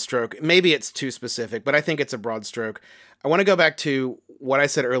broad stroke. Maybe it's too specific, but I think it's a broad stroke. I want to go back to what I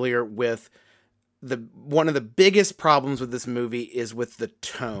said earlier with one of the biggest problems with this movie is with the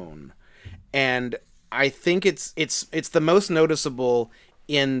tone. And I think it's the most noticeable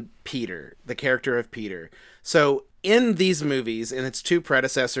in Peter, the character of Peter. So in these movies, and its two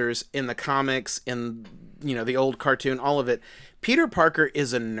predecessors, in the comics, in the old cartoon, all of it, Peter Parker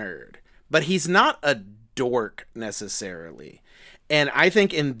is a nerd, but he's not a dork necessarily. And I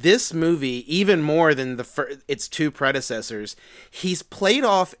think in this movie, even more than its two predecessors, he's played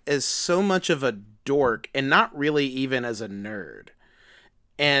off as so much of a dork and not really even as a nerd.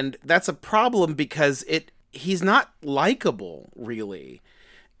 And that's a problem because he's not likable, really.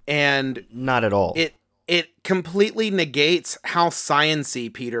 And not at all. It completely negates how science-y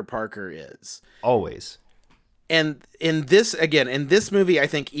Peter Parker is. Always. And in this movie, I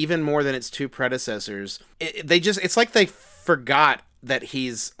think even more than its two predecessors, it's like they forgot that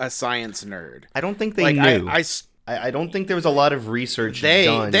he's a science nerd. I don't think they knew. I don't think there was a lot of research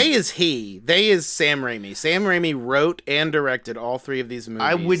done. They is Sam Raimi. Sam Raimi wrote and directed all three of these movies.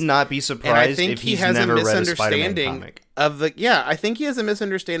 I would not be surprised if he's never read a Spider-Man comic. I think he has a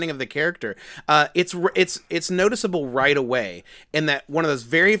misunderstanding of the character. It's noticeable right away in that one of those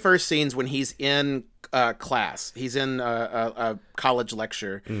very first scenes when he's in class. He's in a college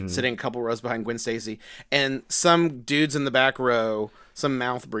lecture, sitting a couple rows behind Gwen Stacy, and some dudes in the back row, some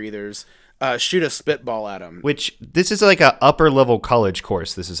mouth breathers, shoot a spitball at him. Which, this is like a upper level college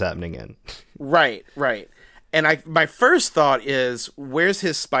course this is happening in. Right. And my first thought is, where's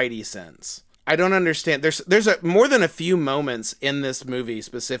his Spidey sense? I don't understand. There's more than a few moments in this movie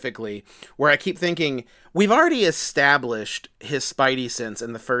specifically where I keep thinking, we've already established his Spidey sense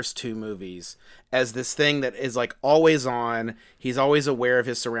in the first two movies as this thing that is like always on. He's always aware of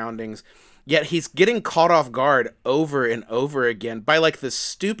his surroundings. Yet he's getting caught off guard over and over again by like the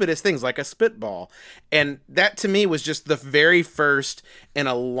stupidest things, like a spitball. And that to me was just the very first in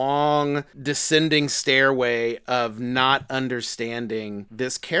a long descending stairway of not understanding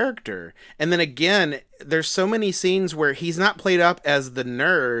this character. And then again, there's so many scenes where he's not played up as the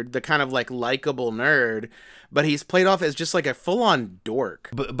nerd, the kind of like likable nerd, but he's played off as just like a full-on dork.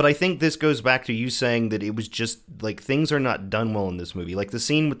 But I think this goes back to you saying that it was just like things are not done well in this movie. Like the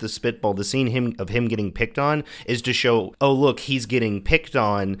scene with the spitball, the scene of him getting picked on is to show, oh look, he's getting picked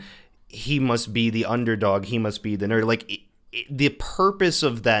on. He must be the underdog. He must be the nerd. Like the purpose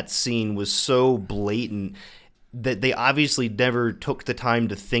of that scene was so blatant that they obviously never took the time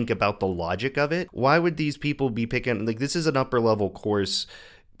to think about the logic of it. Why would these people be picking? Like this is an upper level course.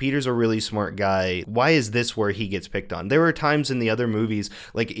 Peter's a really smart guy. Why is this where he gets picked on? There were times in the other movies,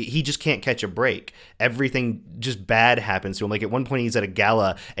 like, he just can't catch a break. Everything just bad happens to him. Like, at one point, he's at a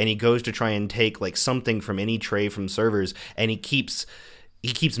gala, and he goes to try and take, like, something from any tray from servers, and he keeps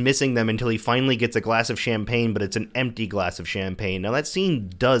missing them until he finally gets a glass of champagne, but it's an empty glass of champagne. Now, that scene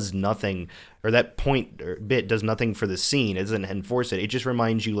does nothing, or that point or bit does nothing for the scene. It doesn't enforce it. It just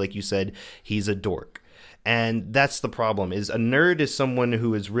reminds you, like you said, he's a dork. And that's the problem, is a nerd is someone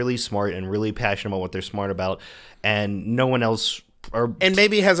who is really smart and really passionate about what they're smart about, and no one else... and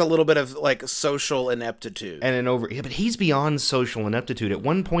maybe has a little bit of like social ineptitude. But he's beyond social ineptitude. At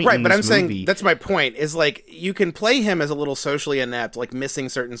one point right, in but this I'm movie... saying, that's my point, is like, you can play him as a little socially inept, like missing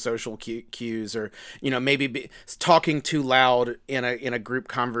certain social cues, or, you know, maybe talking too loud in a group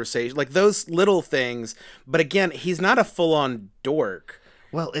conversation, like those little things. But again, he's not a full-on dork.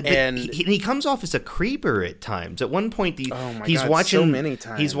 Well, and he comes off as a creeper at times. At one point, he's watching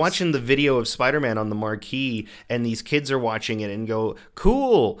the video of Spider-Man on the marquee, and these kids are watching it and go,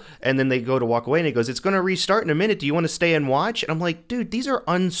 cool. And then they go to walk away, and he goes, it's going to restart in a minute. Do you want to stay and watch? And I'm like, dude, these are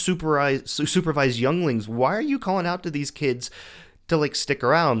unsupervised younglings. Why are you calling out to these kids to like stick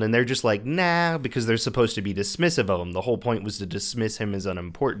around? And they're just like, nah, because they're supposed to be dismissive of him. The whole point was to dismiss him as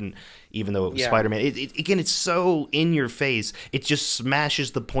unimportant, even though it was Spider-Man. Again, it's so in your face. It just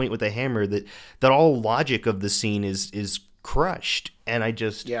smashes the point with a hammer that all logic of the scene is crushed. And I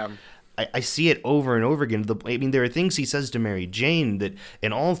just I see it over and over again. I mean, there are things he says to Mary Jane that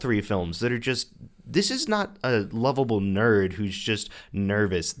in all three films that are just, this is not a lovable nerd who's just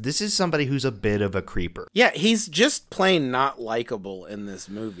nervous. This is somebody who's a bit of a creeper. Yeah, he's just plain not likable in this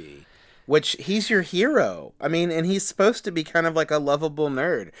movie, which he's your hero. I mean, and he's supposed to be kind of like a lovable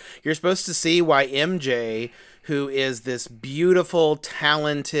nerd. You're supposed to see why MJ, who is this beautiful,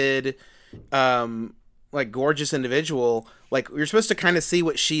 talented, like gorgeous individual, like you're supposed to kind of see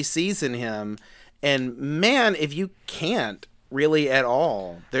what she sees in him. And man, if you can't really at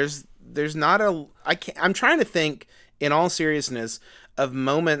all, there's not I'm trying to think in all seriousness of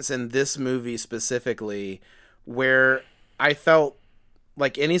moments in this movie specifically where I felt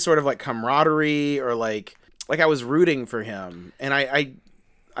like any sort of like camaraderie or like I was rooting for him, and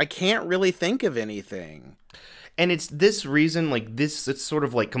I can't really think of anything. And it's this reason, like this, it's sort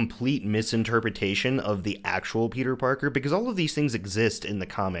of like complete misinterpretation of the actual Peter Parker, because all of these things exist in the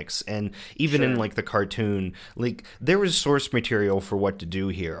comics and even in like the cartoon. Like there was source material for what to do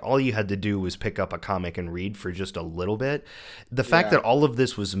here. All you had to do was pick up a comic and read for just a little bit. The fact that all of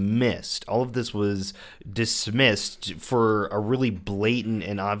this was missed, all of this was dismissed for a really blatant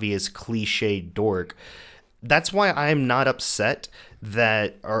and obvious cliche dork. That's why I'm not upset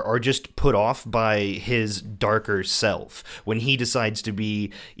that are just put off by his darker self when he decides to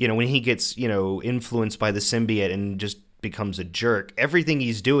be, when he gets, influenced by the symbiote and just becomes a jerk. Everything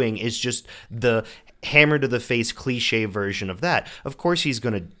he's doing is just the hammer to the face cliche version of that. Of course he's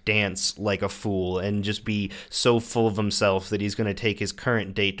going to dance like a fool and just be so full of himself that he's going to take his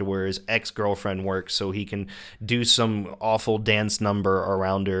current date to where his ex-girlfriend works so he can do some awful dance number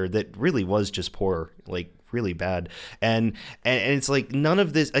around her that really was just poor, like really bad. And it's like none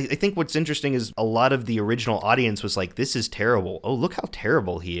of this. I think what's interesting is a lot of the original audience was like, this is terrible. Oh, look how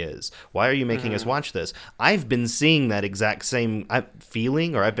terrible he is. Why are you making us watch this? I've been seeing that exact same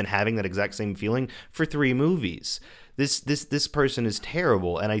feeling, or I've been having that exact same feeling for 3 movies. This person is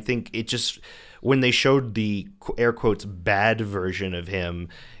terrible. And I think it just, when they showed the air quotes bad version of him,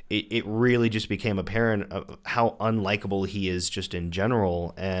 it really just became apparent of how unlikable he is just in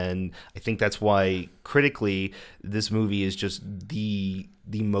general. And I think that's why critically this movie is just the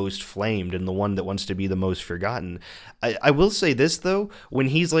most flamed and the one that wants to be the most forgotten. I will say this though, when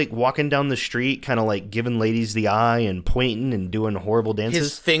he's like walking down the street kind of like giving ladies the eye and pointing and doing horrible dances.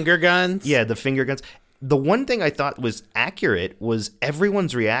 His finger guns? Yeah, the finger guns. The one thing I thought was accurate was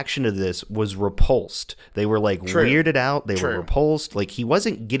everyone's reaction to this was repulsed. They were like weirded out. They were repulsed. Like he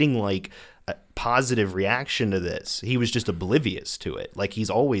wasn't getting like positive reaction to this. He was just oblivious to it. Like, he's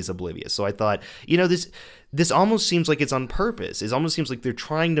always oblivious. So I thought, this almost seems like it's on purpose. It almost seems like they're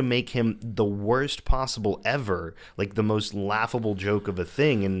trying to make him the worst possible ever, like the most laughable joke of a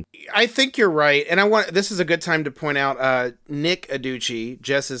thing. And I think you're right. And this is a good time to point out Nick Aducci,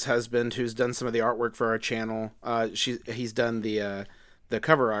 Jess's husband, who's done some of the artwork for our channel. He's done the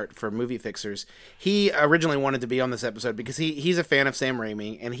cover art for Movie Fixers. He originally wanted to be on this episode because he's a fan of Sam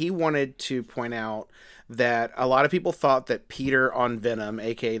Raimi, and he wanted to point out that a lot of people thought that Peter on Venom,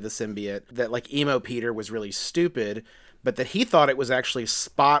 aka the symbiote, that like emo Peter was really stupid, but that he thought it was actually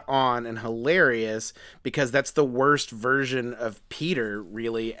spot on and hilarious because that's the worst version of Peter,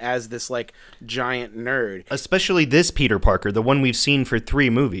 really, as this like giant nerd. Especially this Peter Parker, the one we've seen for 3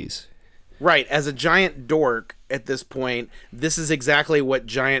 movies. Right, as a giant dork at this point, this is exactly what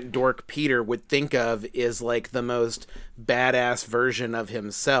giant dork Peter would think of is like the most badass version of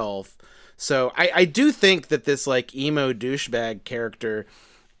himself. So I do think that this like emo douchebag character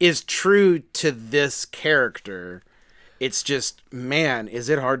is true to this character. It's just, man, is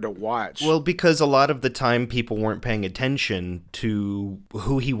it hard to watch. Well, because a lot of the time people weren't paying attention to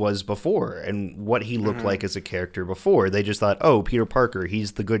who he was before and what he looked like as a character before. They just thought, oh, Peter Parker,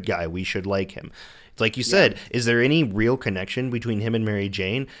 he's the good guy. We should like him. Like you said, is there any real connection between him and Mary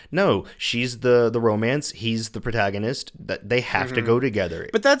Jane? No, she's the romance. He's the protagonist. That they have to go together.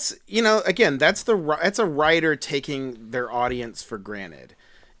 But that's, again, that's a writer taking their audience for granted.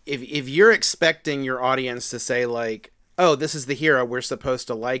 If you're expecting your audience to say like, oh, this is the hero, we're supposed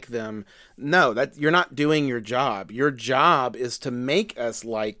to like them. No, that you're not doing your job. Your job is to make us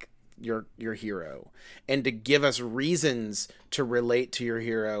like your hero and to give us reasons to relate to your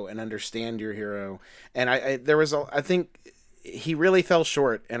hero and understand your hero. And I think he really fell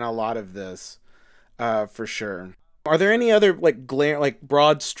short in a lot of this, for sure. Are there any other like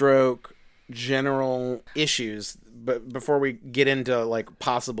broad stroke general issues but before we get into like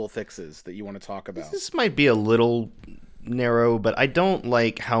possible fixes that you want to talk about? This might be a little narrow, but I don't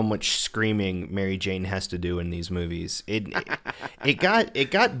like how much screaming Mary Jane has to do in these movies. It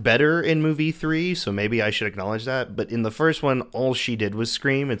got better in movie 3, so maybe I should acknowledge that. But in the first one, all she did was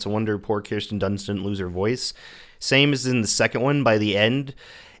scream. It's a wonder poor Kirsten Dunst didn't lose her voice. Same as in the second one by the end.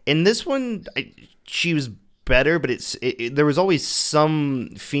 In this one, she was better, but there was always some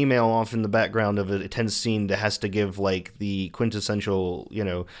female off in the background of a tense scene that has to give like the quintessential,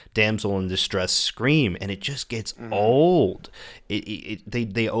 damsel in distress scream, and it just gets old.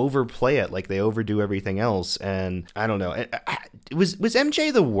 They overplay it, like they overdo everything else, and I don't know. Was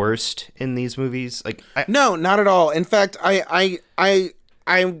MJ the worst in these movies? No, not at all. In fact, I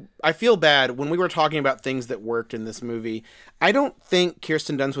feel bad when we were talking about things that worked in this movie. I don't think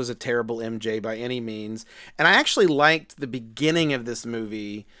Kirsten Dunst was a terrible MJ by any means. And I actually liked the beginning of this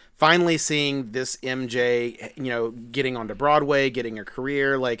movie, finally seeing this MJ, getting onto Broadway, getting a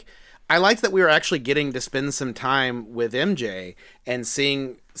career. Like, I liked that we were actually getting to spend some time with MJ and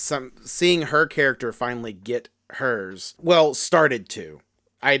seeing her character finally get hers. Well, started to.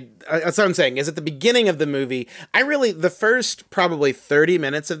 That's what I'm saying, is at the beginning of the movie, the first probably 30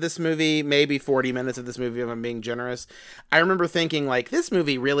 minutes of this movie, maybe 40 minutes of this movie if I'm being generous, I remember thinking like, this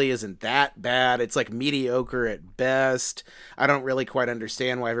movie really isn't that bad. It's like mediocre at best. I don't really quite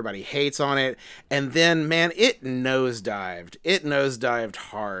understand why everybody hates on it. And then, man, it nosedived. It nosedived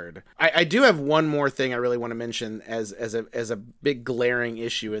hard. I do have one more thing I really want to mention as a big glaring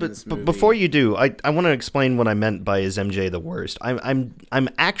issue in this movie. But before you do, I want to explain what I meant by is MJ the worst. I'm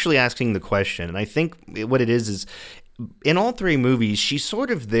actually asking the question, and I think what it is in all 3 movies, she's sort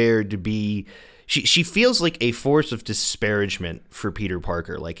of there to be. She feels like a force of disparagement for Peter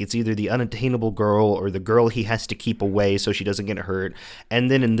Parker. Like, it's either the unattainable girl or the girl he has to keep away so she doesn't get hurt.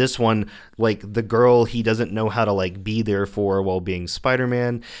 And then in this one, like, the girl he doesn't know how to, like, be there for while being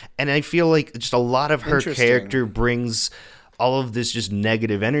Spider-Man. And I feel like just a lot of her character brings all of this just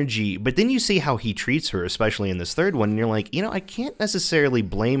negative energy, but then you see how he treats her, especially in this third one, and you're like, I can't necessarily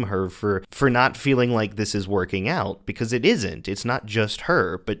blame her for not feeling like this is working out, because it isn't. It's not just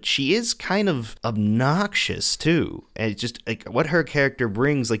her, but she is kind of obnoxious too. And it's just like what her character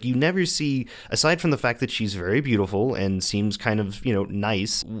brings, like you never see, aside from the fact that she's very beautiful and seems kind of,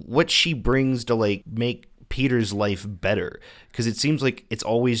 nice, what she brings to like make Peter's life better, because it seems like it's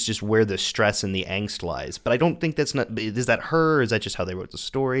always just where the stress and the angst lies. But I don't think is that her, or is that just how they wrote the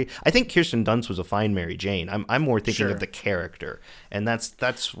story? I think Kirsten Dunst was a fine Mary Jane. I'm more thinking of the character, and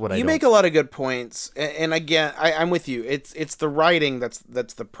that's what you make a lot of good points. And again, I'm with you. It's the writing that's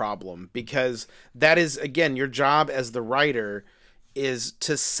the problem, because that is, again, your job as the writer is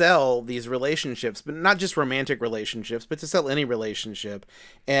to sell these relationships, but not just romantic relationships, but to sell any relationship.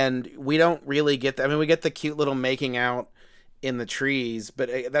 And we don't really get that. I mean, we get the cute little making out in the trees, but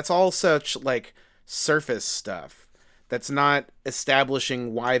that's all such like surface stuff. That's not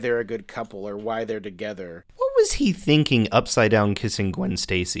establishing why they're a good couple or why they're together. What was he thinking upside down kissing Gwen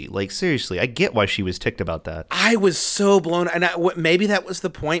Stacy? Like, seriously, I get why she was ticked about that. I was so blown. And maybe that was the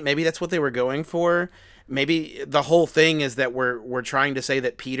point. Maybe that's what they were going for. Maybe the whole thing is that we're trying to say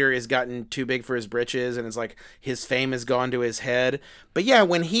that Peter has gotten too big for his britches and it's like his fame has gone to his head. But yeah,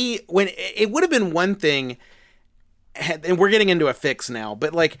 when it would have been one thing, and we're getting into a fix now,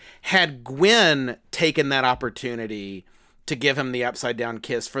 but like had Gwen taken that opportunity to give him the upside down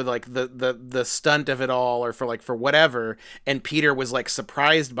kiss for like the stunt of it all, or for whatever, and Peter was like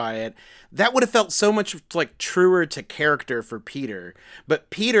surprised by it, that would have felt so much like truer to character for Peter. But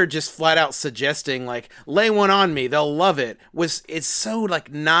Peter just flat out suggesting like, lay one on me, they'll love it, it's so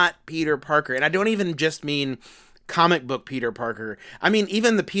like not Peter Parker. And I don't even just mean comic book Peter Parker. I mean,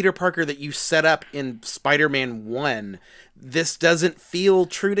 even the Peter Parker that you set up in Spider-Man 1, this doesn't feel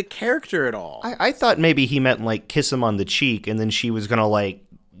true to character at all. I thought maybe he meant like kiss him on the cheek and then she was gonna like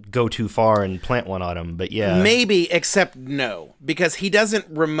go too far and plant one on him, but yeah. Maybe, except no, because he doesn't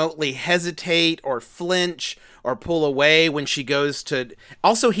remotely hesitate or flinch or pull away when she goes to...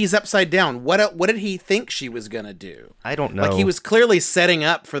 Also, he's upside down. What did he think she was gonna do? I don't know. Like, he was clearly setting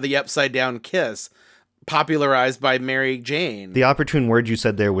up for the upside down kiss, popularized by Mary Jane. The opportune word you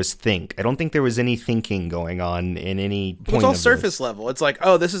said there was think. I don't think there was any thinking going on in any point. It's all surface level. It's like,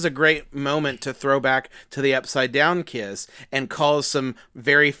 oh, this is a great moment to throw back to the upside down kiss and cause some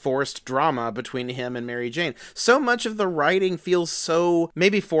very forced drama between him and Mary Jane. So much of the writing feels so,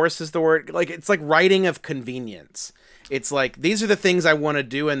 maybe forced is the word, like it's like writing of convenience. It's like, these are the things I want to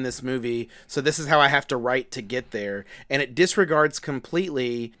do in this movie, so this is how I have to write to get there. And it disregards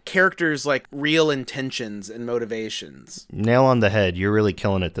completely characters' like real intentions and motivations. Nail on the head. You're really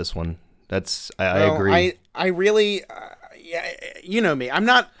killing it this one. I agree. I really, yeah, you know me. I'm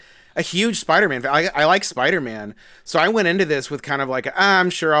not a huge Spider-Man fan. I like Spider-Man. So I went into this with kind of like, I'm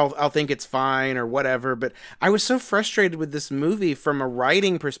sure I'll think it's fine or whatever. But I was so frustrated with this movie from a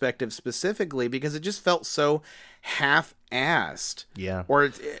writing perspective specifically because it just felt so half-assed. Yeah.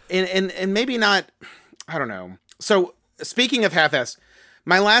 Or and maybe not, I don't know. So speaking of half-assed,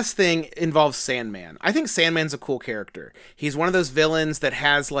 my last thing involves Sandman. I think Sandman's a cool character. He's one of those villains that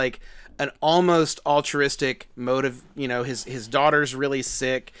has like an almost altruistic motive. You know, his daughter's really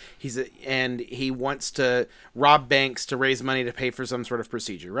sick. And he wants to rob banks to raise money to pay for some sort of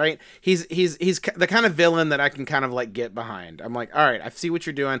procedure, right? He's the kind of villain that I can kind of like get behind. I'm like, all right, I see what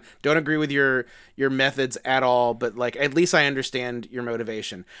you're doing. Don't agree with your methods at all, but like at least I understand your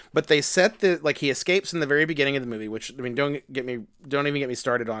motivation. But they set he escapes in the very beginning of the movie, which I mean, don't even get me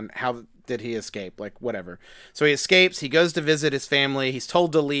started on how did he escape, like whatever. So he escapes, he goes to visit his family, he's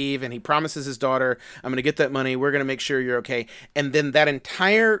told to leave, and he promises his daughter, I'm going to get that money, we're going to make sure you're okay. And then that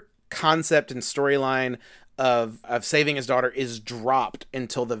entire concept and storyline of saving his daughter is dropped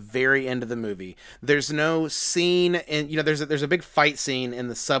until the very end of the movie. There's no scene, and you know, there's a big fight scene in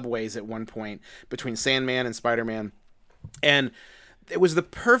the subways at one point between Sandman and Spider-Man, and it was the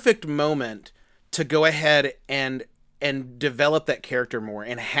perfect moment to go ahead and develop that character more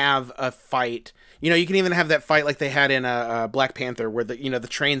and have a fight. You know, you can even have that fight like they had in Black Panther, where the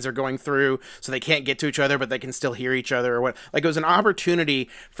trains are going through, so they can't get to each other, but they can still hear each other, or what. Like, it was an opportunity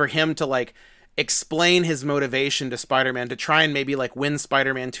for him to like explain his motivation to Spider-Man, to try and maybe like win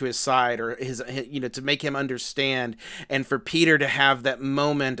Spider-Man to his side, or his to make him understand, and for Peter to have that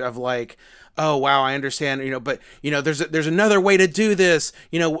moment of like, oh wow, I understand, but there's another way to do this.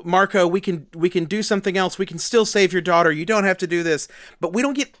 Marco, we can do something else. We can still save your daughter. You don't have to do this. But we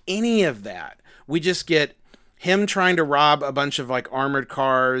don't get any of that. We just get him trying to rob a bunch of like armored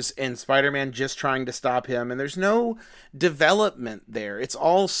cars and Spider-Man just trying to stop him, and there's no development there. It's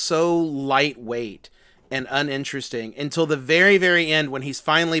all so lightweight and uninteresting until the very, very end, when he's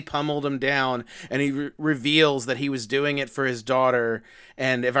finally pummeled him down and he reveals that he was doing it for his daughter.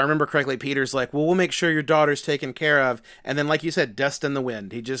 And if I remember correctly, Peter's like, well, we'll make sure your daughter's taken care of. And then, like you said, dust in the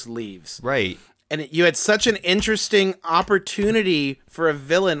wind. He just leaves. Right. And you had such an interesting opportunity for a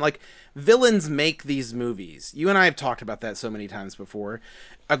villain. Like, villains make these movies. You and I have talked about that so many times before.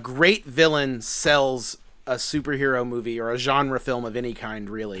 A great villain sells a superhero movie or a genre film of any kind,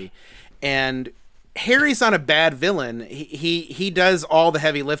 really. And Harry's not a bad villain. He does all the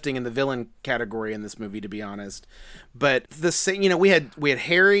heavy lifting in the villain category in this movie, to be honest. But we had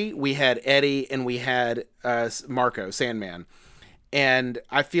Harry, we had Eddie, and we had Marco, Sandman. And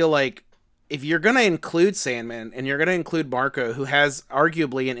I feel like if you're going to include Sandman and you're going to include Marco, who has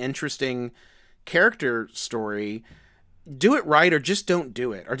arguably an interesting character story, do it right or just don't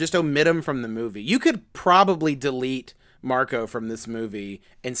do it, or just omit him from the movie. You could probably delete Marco from this movie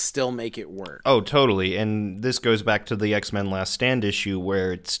and still make it work. Oh, totally. And this goes back to the X-Men Last Stand issue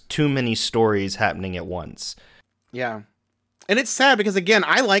where it's too many stories happening at once. Yeah. And it's sad because, again,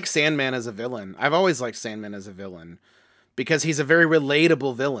 I like Sandman as a villain. I've always liked Sandman as a villain because he's a very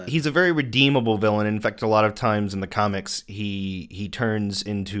relatable villain. He's a very redeemable villain. In fact, a lot of times in the comics, he turns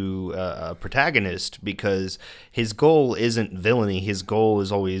into a protagonist because his goal isn't villainy. His goal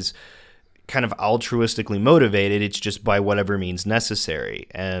is always kind of altruistically motivated. It's just by whatever means necessary,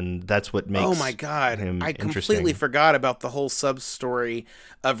 and that's what makes oh my god him I completely forgot about the whole sub story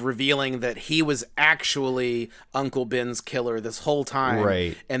of revealing that he was actually Uncle Ben's killer this whole time,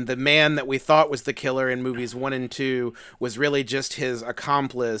 right? And the man that we thought was the killer in movies 1 and 2 was really just his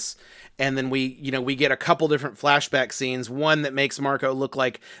accomplice. And then we get a couple different flashback scenes, one that makes Marco look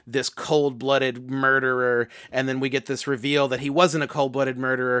like this cold-blooded murderer, and then we get this reveal that he wasn't a cold-blooded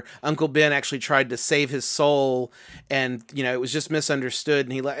murderer. Uncle Ben actually tried to save his soul, and it was just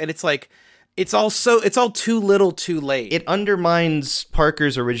misunderstood, and it's like it's all too little too late. It undermines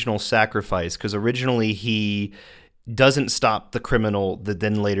Parker's original sacrifice, because originally he doesn't stop the criminal that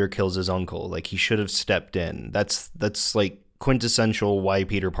then later kills his uncle. Like, he should have stepped in. That's like quintessential why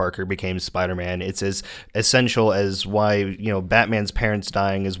Peter Parker became Spider-Man. It's as essential as why, Batman's parents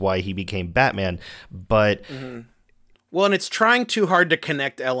dying is why he became Batman. But well, and it's trying too hard to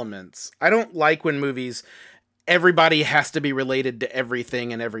connect elements. I don't like when movies, everybody has to be related to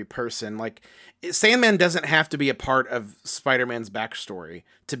everything and every person. Like, Sandman doesn't have to be a part of Spider-Man's backstory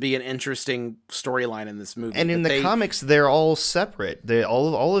to be an interesting storyline in this movie. And in the comics, they're all separate.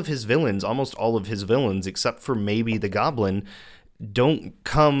 All of his villains, almost all of his villains, except for maybe the Goblin, don't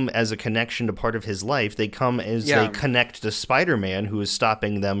come as a connection to part of his life. They come as they connect to Spider-Man, who is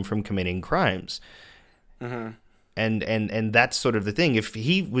stopping them from committing crimes. Mm-hmm. And that's sort of the thing. If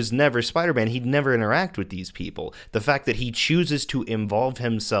he was never Spider-Man, he'd never interact with these people. The fact that he chooses to involve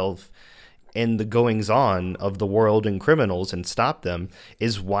himself in the goings-on of the world and criminals and stop them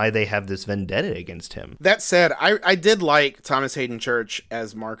is why they have this vendetta against him. That said, I did like Thomas Hayden Church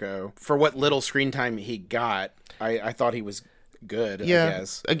as Marco. For what little screen time he got, I thought he was good, yeah. I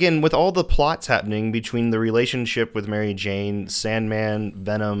guess. Again, with all the plots happening between the relationship with Mary Jane, Sandman,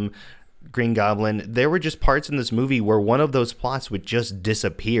 Venom, Green Goblin, there were just parts in this movie where one of those plots would just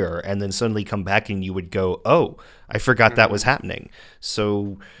disappear and then suddenly come back and you would go, oh, I forgot that was happening.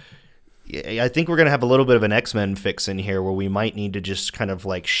 So I think we're going to have a little bit of an X-Men fix in here where we might need to just kind of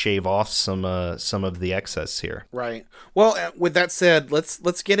like shave off some of the excess here. Right. Well, with that said,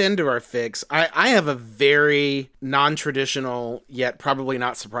 let's get into our fix. I have a very non-traditional, yet probably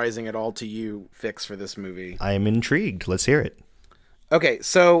not surprising at all to you, fix for this movie. I am intrigued. Let's hear it. Okay,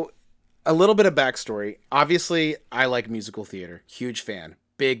 so a little bit of backstory. Obviously, I like musical theater. Huge fan.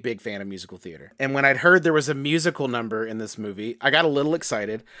 Big fan of musical theater. And when I'd heard there was a musical number in this movie, I got a little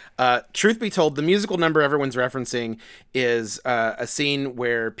excited. Truth be told, the musical number everyone's referencing is a scene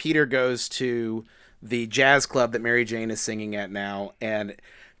where Peter goes to the jazz club that Mary Jane is singing at now and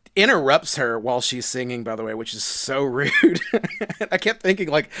interrupts her while she's singing, by the way, which is so rude. I kept thinking,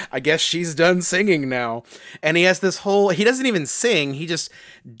 like, I guess she's done singing now. And he has this whole, he doesn't even sing. He just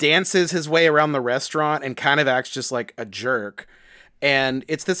dances his way around the restaurant and kind of acts just like a jerk. And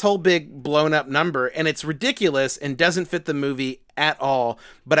it's this whole big blown up number, and it's ridiculous and doesn't fit the movie at all.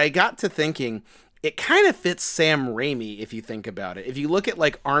 But I got to thinking, it kind of fits Sam Raimi if you think about it. If you look at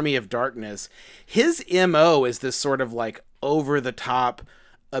like Army of Darkness, his MO is this sort of like over the top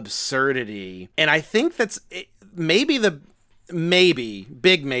absurdity. And I think that's maybe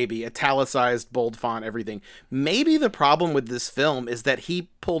big maybe, italicized, bold font, everything. Maybe the problem with this film is that he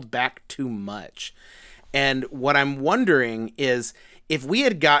pulled back too much. And what I'm wondering is if we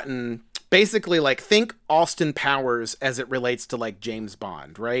had gotten basically, like, think Austin Powers as it relates to like James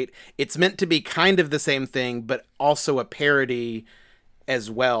Bond, right? It's meant to be kind of the same thing, but also a parody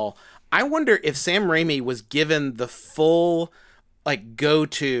as well. I wonder if Sam Raimi was given the full like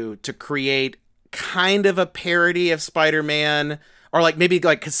go-to to create kind of a parody of Spider-Man, or like maybe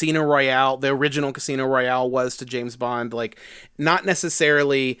like Casino Royale, the original Casino Royale was to James Bond, like not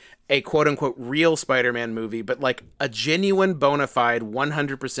necessarily a quote-unquote real Spider-Man movie, but like a genuine bona fide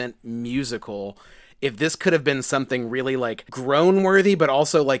 100% musical. If this could have been something really like groan-worthy, but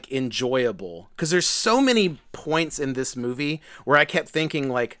also like enjoyable. Because there's so many points in this movie where I kept thinking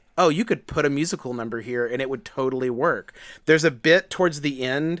like, oh, you could put a musical number here and it would totally work. There's a bit towards the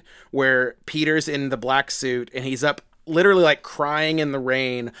end where Peter's in the black suit and he's up literally like crying in the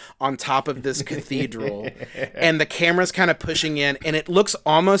rain on top of this cathedral, and the camera's kind of pushing in, and it looks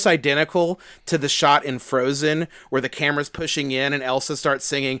almost identical to the shot in Frozen where the camera's pushing in and Elsa starts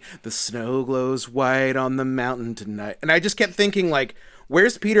singing, "The snow glows white on the mountain tonight." And I just kept thinking, like,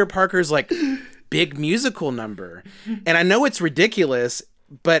 where's Peter Parker's like big musical number? And I know it's ridiculous,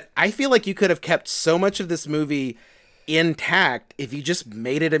 but I feel like you could have kept so much of this movie intact if you just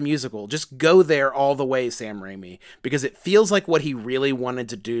made it a musical. Just go there all the way, Sam Raimi, because it feels like what he really wanted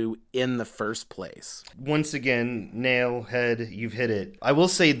to do in the first place. Once again, nail head, you've hit it. I will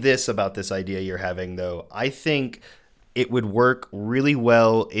say this about this idea you're having, though. I think it would work really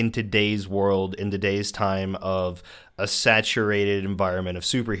well in today's world, in today's time of a saturated environment of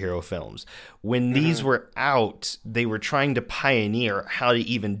superhero films. When these were out, they were trying to pioneer how to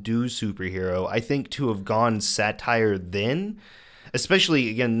even do superhero. I think to have gone satire then, especially,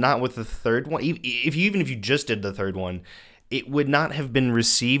 again, not with the third one, even if you just did the third one, it would not have been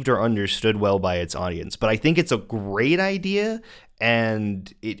received or understood well by its audience. But I think it's a great idea,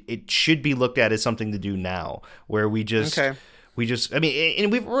 and it should be looked at as something to do now, where we just... Okay. I mean,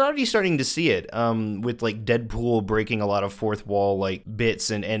 and we're already starting to see it with like Deadpool breaking a lot of fourth wall like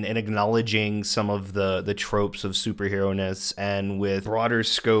bits and acknowledging some of the tropes of superhero-ness, and with broader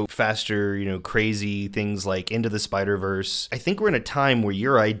scope, faster, crazy things like Into the Spider-Verse. I think we're in a time where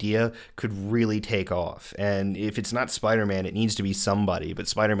your idea could really take off. And if it's not Spider-Man, it needs to be somebody. But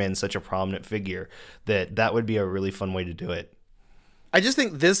Spider-Man's such a prominent figure that would be a really fun way to do it. I just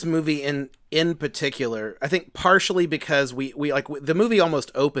think this movie in particular, I think partially because we like the movie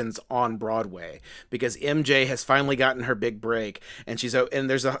almost opens on Broadway because MJ has finally gotten her big break, and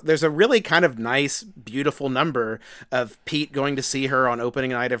there's a really kind of nice, beautiful number of Pete going to see her on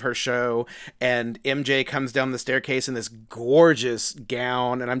opening night of her show, and MJ comes down the staircase in this gorgeous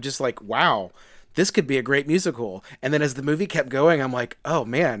gown, and I'm just like, wow, this could be a great musical. And then as the movie kept going, I'm like, oh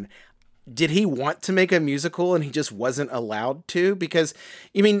man, did he want to make a musical and he just wasn't allowed to? Because,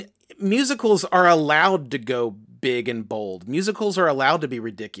 I mean, musicals are allowed to go big and bold. Musicals are allowed to be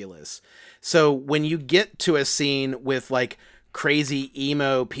ridiculous. So when you get to a scene with like crazy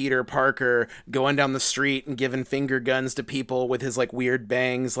emo Peter Parker going down the street and giving finger guns to people with his like weird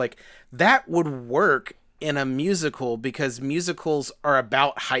bangs, like that would work in a musical because musicals are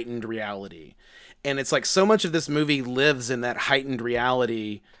about heightened reality. And it's like so much of this movie lives in that heightened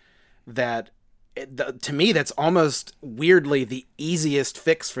reality that to me, that's almost weirdly the easiest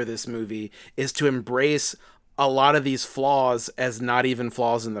fix for this movie, is to embrace a lot of these flaws as not even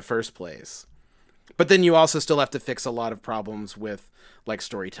flaws in the first place. But then you also still have to fix a lot of problems with like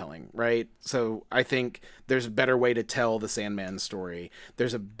storytelling, right? So I think there's a better way to tell the Sandman story.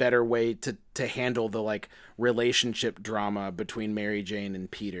 There's a better way to handle the like relationship drama between Mary Jane and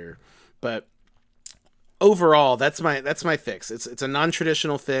Peter. But overall, that's my fix. It's a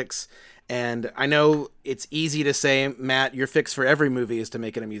non-traditional fix, and I know it's easy to say, Matt, your fix for every movie is to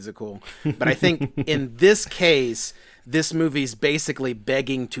make it a musical, but I think in this case, this movie's basically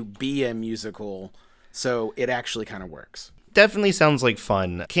begging to be a musical, so it actually kind of works. Definitely sounds like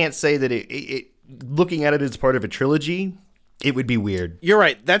fun. Can't say that it looking at it as part of a trilogy, it would be weird. You're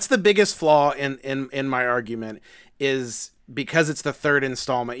right. That's the biggest flaw in my argument, is because it's the third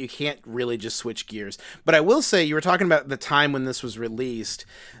installment, you can't really just switch gears. But I will say, you were talking about the time when this was released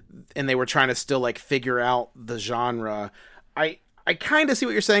and they were trying to still like figure out the genre. I kind of see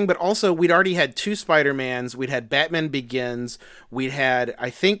what you're saying, but also we'd already had 2 Spider-Mans. We'd had Batman Begins. We'd had, I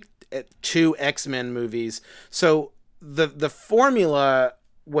think, 2 X-Men movies. So the formula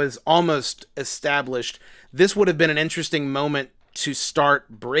was almost established. This would have been an interesting moment to start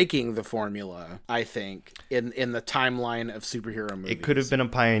breaking the formula, I think, in the timeline of superhero movies. It could have been a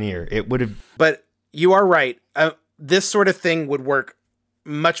pioneer. It would have. But you are right. This sort of thing would work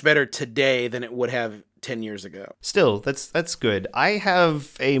much better today than it would have 10 years ago. Still, that's good. I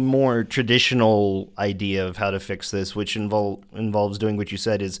have a more traditional idea of how to fix this, which involves doing what you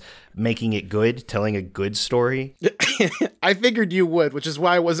said, is making it good, telling a good story. I figured you would, which is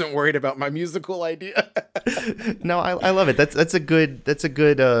why I wasn't worried about my musical idea. No, I love it. That's a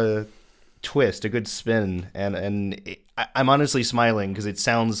good twist, a good spin, and I'm honestly smiling because it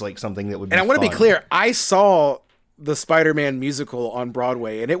sounds like something that would be. And I want to be fun. clear. I saw the Spider-Man musical on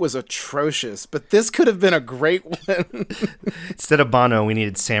Broadway, and it was atrocious, but this could have been a great one. Instead of Bono, we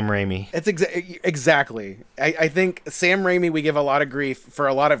needed Sam Raimi. It's exactly. I think Sam Raimi, we give a lot of grief for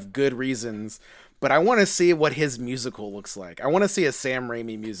a lot of good reasons, but I want to see what his musical looks like. I want to see a Sam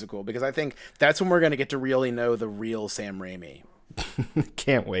Raimi musical, because I think that's when we're going to get to really know the real Sam Raimi.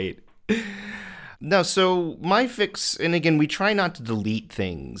 Can't wait. No, so my fix, and again, we try not to delete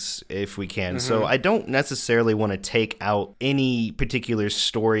things if we can. So I don't necessarily want to take out any particular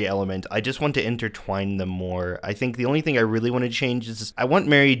story element. I just want to intertwine them more. I think the only thing I really want to change is I want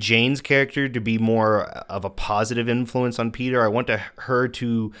Mary Jane's character to be more of a positive influence on Peter. I want her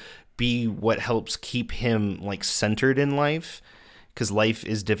to be what helps keep him like centered in life, because life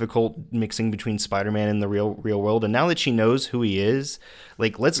is difficult mixing between Spider-Man and the real world. And now that she knows who he is,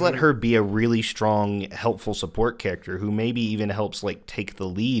 like, let's let her be a really strong, helpful support character who maybe even helps, like, take the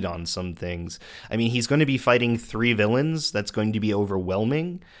lead on some things. I mean, he's going to be fighting 3 villains. That's going to be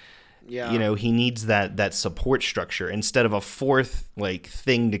overwhelming. Yeah. You know, he needs that support structure instead of a 4th, like,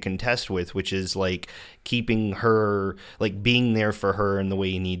 thing to contest with, which is, like, keeping her, like, being there for her in the way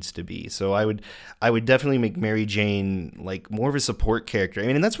he needs to be. So I would definitely make Mary Jane, like, more of a support character. I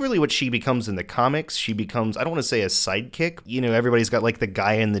mean, and that's really what she becomes in the comics. She becomes, I don't want to say a sidekick. You know, everybody's got, like, the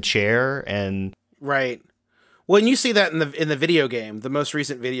guy in the chair and... Right. Well, and you see that in the video game, the most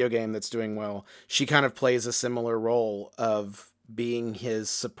recent video game that's doing well. She kind of plays a similar role of being his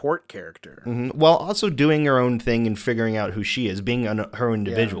support character, while also doing her own thing and figuring out who she is, being her own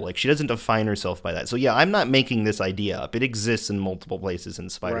individual. Like, she doesn't define herself by that. So yeah, I'm not making this idea up. It exists in multiple places in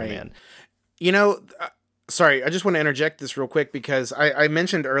Spider-Man. Right. You know, sorry, I just want to interject this real quick because I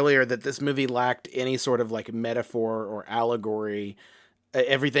mentioned earlier that this movie lacked any sort of like metaphor or allegory.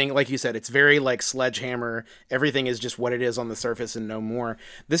 Everything, like you said, it's very like Sledgehammer. Everything is just what it is on the surface and no more.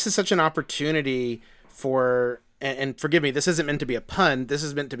 This is such an opportunity for... And forgive me, this isn't meant to be a pun. This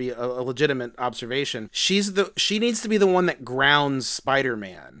is meant to be a legitimate observation. She needs to be the one that grounds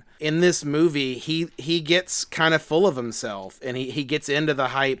Spider-Man. In this movie, he gets kind of full of himself, and he gets into the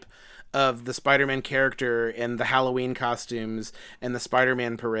hype of the Spider-Man character and the Halloween costumes and the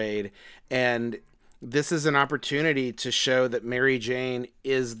Spider-Man parade. And this is an opportunity to show that Mary Jane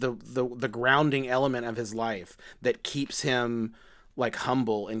is the grounding element of his life that keeps him like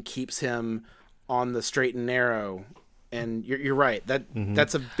humble and keeps him on the straight and narrow. And you're right.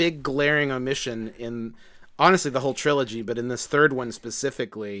 That's a big glaring omission in honestly the whole trilogy, but in this third one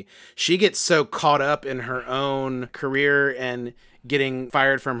specifically. She gets so caught up in her own career and getting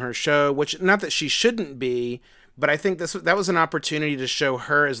fired from her show, which not that she shouldn't be, but I think that was an opportunity to show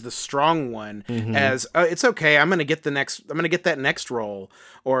her as the strong one, as it's okay, I'm going to get that next role,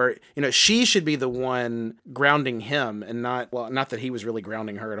 or you know, she should be the one grounding him and not that he was really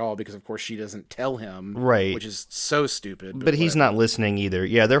grounding her at all, because of course she doesn't tell him, right, which is so stupid. But he's not listening either.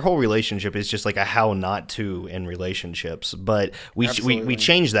 Yeah, their whole relationship is just like a how not to in relationships, but we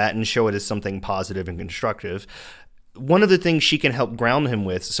change that and show it as something positive and constructive. One of the things she can help ground him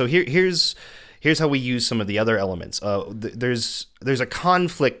with. So here's how we use some of the other elements. There's a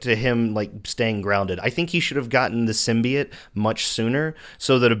conflict to him like staying grounded. I think he should have gotten the symbiote much sooner,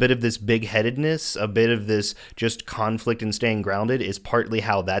 so that a bit of this big-headedness, a bit of this just conflict and staying grounded is partly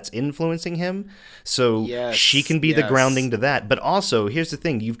how that's influencing him. So she can be the grounding to that. But also, here's the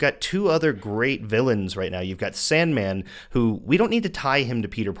thing. You've got 2 other great villains right now. You've got Sandman, who we don't need to tie him to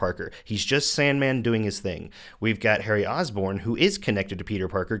Peter Parker. He's just Sandman doing his thing. We've got Harry Osborn, who is connected to Peter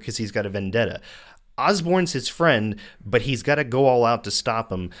Parker because he's got a vendetta. Osborn's his friend, but he's got to go all out to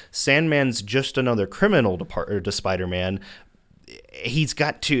stop him. Sandman's just another criminal to Spider-Man. He's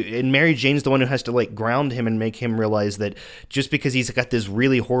got to, and Mary Jane's the one who has to like ground him and make him realize that just because he's got this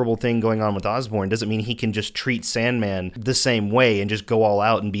really horrible thing going on with Osborn doesn't mean he can just treat Sandman the same way and just go all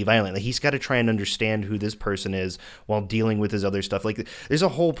out and be violent. Like, he's got to try and understand who this person is while dealing with his other stuff. Like, there's a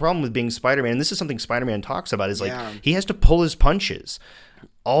whole problem with being Spider-Man, and this is something Spider-Man talks about, is like he has to pull his punches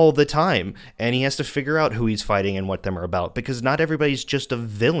all the time, and he has to figure out who he's fighting and what them are about, because not everybody's just a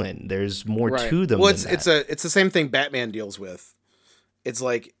villain. There's more to them. Well, it's the same thing Batman deals with. It's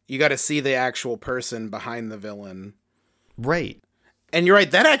like you got to see the actual person behind the villain, right? And you're right,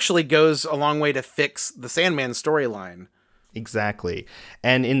 that actually goes a long way to fix the Sandman storyline. Exactly.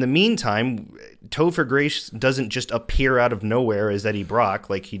 And in the meantime, Topher Grace doesn't just appear out of nowhere as Eddie Brock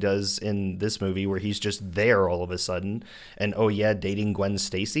like he does in this movie, where he's just there all of a sudden. And dating Gwen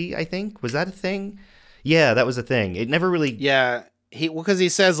Stacy, I think. Was that a thing? Yeah, that was a thing. It never really... Yeah, because he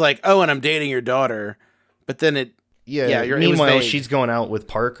says like, oh, and I'm dating your daughter. But then it... Meanwhile, she's going out with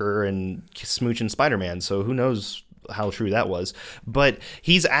Parker and smooching Spider-Man, so who knows how true that was. But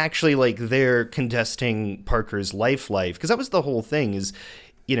he's actually like there contesting Parker's life, because that was the whole thing, is,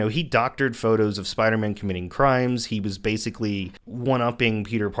 you know, he doctored photos of Spider-Man committing crimes. He was basically one-upping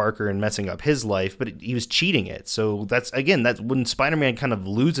Peter Parker and messing up his life, but he was cheating it. So that's when Spider-Man kind of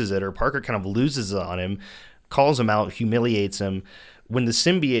loses it, or Parker kind of loses it on him, calls him out, humiliates him. when the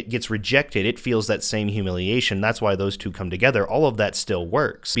symbiote gets rejected, it feels that same humiliation. That's why those two come together. All of that still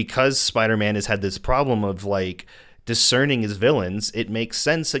works. Because Spider-Man has had this problem of like discerning his villains, it makes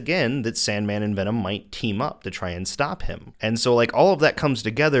sense again that Sandman and Venom might team up to try and stop him. And so like all of that comes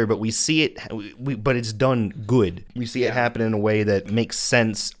together, but we see it, but it's done good. We see it happen in a way that makes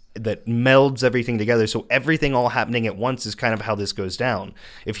sense, that melds everything together. So everything all happening at once is kind of how this goes down.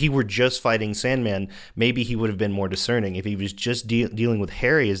 If he were just fighting Sandman, maybe he would have been more discerning. If he was just dealing with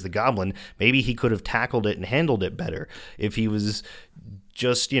Harry as the Goblin, maybe he could have tackled it and handled it better. If he was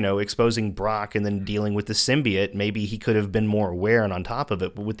just, exposing Brock and then dealing with the symbiote, maybe he could have been more aware and on top of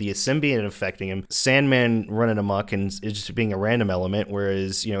it. But with the symbiote affecting him, Sandman running amok and it's just being a random element,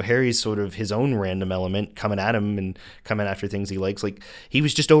 whereas, Harry's sort of his own random element coming at him and coming after things he likes. Like, he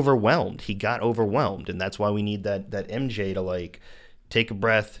was just overwhelmed. He got overwhelmed. And that's why we need that MJ to, like, take a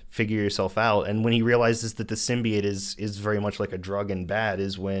breath, figure yourself out. And when he realizes that the symbiote is very much like a drug and bad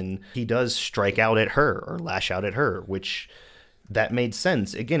is when he does strike out at her or lash out at her, which... that made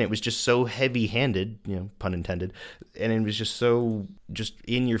sense. Again, it was just so heavy-handed, pun intended, and it was just so just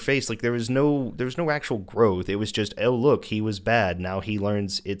in your face. Like there was no actual growth. It was just, oh look, he was bad. Now he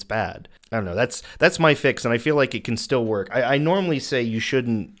learns it's bad. I don't know. That's my fix, and I feel like it can still work. I normally say you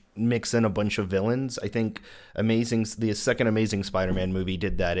shouldn't mix in a bunch of villains. I think the second Amazing Spider-Man movie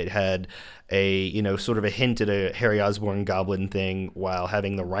did that. It had a, sort of a hint at a Harry Osborn Goblin thing while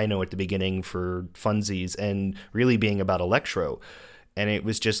having the Rhino at the beginning for funsies and really being about Electro. And it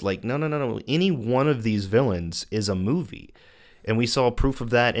was just like, no. Any one of these villains is a movie. And we saw proof of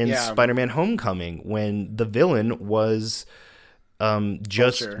that in Spider-Man Homecoming when the villain was...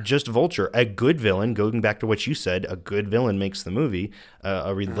 just Vulture, a good villain. Going back to what you said, a good villain makes the movie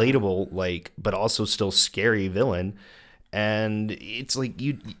a relatable, but also still scary villain. And it's like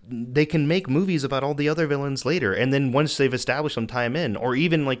they can make movies about all the other villains later, and then once they've established them, tie them in. Or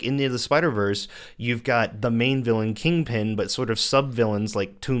even like in the Spider-Verse, you've got the main villain Kingpin, but sort of sub villains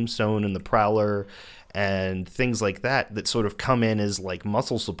like Tombstone and the Prowler and things like that sort of come in as like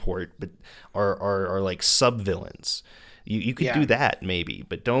muscle support, but are like sub villains. You could do that maybe,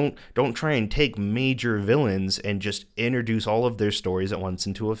 but don't try and take major villains and just introduce all of their stories at once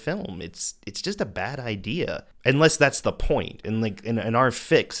into a film. It's just a bad idea, unless that's the point. And like in our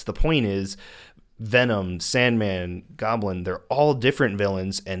fix, the point is Venom, Sandman, Goblin, they're all different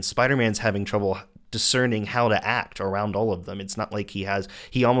villains, and Spider-Man's having trouble discerning how to act around all of them. It's not like he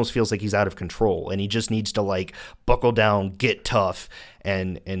almost feels like he's out of control, and he just needs to like buckle down, get tough,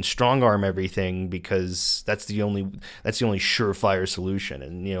 and strong arm everything, because that's the only surefire solution.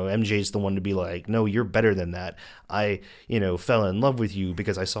 And MJ's the one to be like, no, you're better than that. I fell in love with you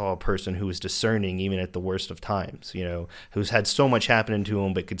because I saw a person who was discerning even at the worst of times, who's had so much happening to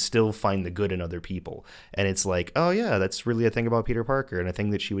him but could still find the good in other people. And it's like, oh yeah, that's really a thing about Peter Parker and a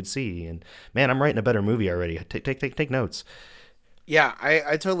thing that she would see. And man, I'm writing a better movie already. Take notes. Yeah,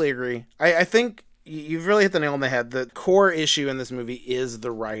 I totally agree. I think you've really hit the nail on the head. The core issue in this movie is the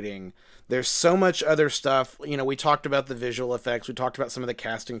writing. There's so much other stuff. We talked about the visual effects. We talked about some of the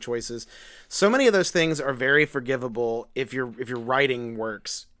casting choices. So many of those things are very forgivable if your writing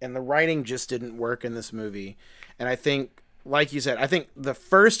works. And the writing just didn't work in this movie. And I think, like you said, I think the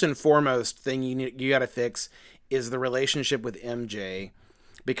first and foremost thing you got to fix is the relationship with MJ,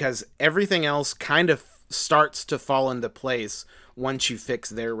 because everything else kind of starts to fall into place once you fix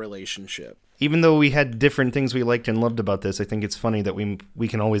their relationship. Even though we had different things we liked and loved about this, I think it's funny that we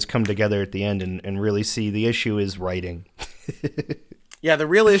can always come together at the end and really see the issue is writing. Yeah, the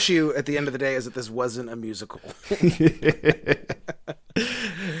real issue at the end of the day is that this wasn't a musical.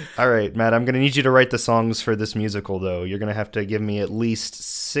 All right, Matt, I'm going to need you to write the songs for this musical, though. You're going to have to give me at least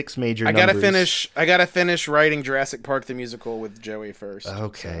 6 major numbers. I gotta finish writing Jurassic Park the musical with Joey first.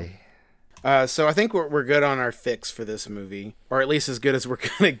 Okay. So I think we're good on our fix for this movie, or at least as good as we're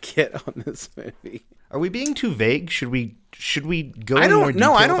gonna get on this movie. Are we being too vague? Should we go? I don't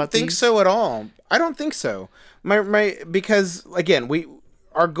know. I don't think these? so at all. I don't think so. Because again,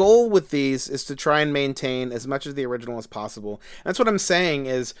 our goal with these is to try and maintain as much of the original as possible. And that's what I'm saying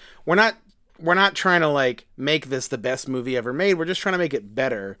is we're not trying to like make this the best movie ever made. We're just trying to make it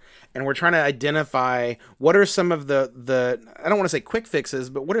better. And we're trying to identify what are some of the I don't want to say quick fixes,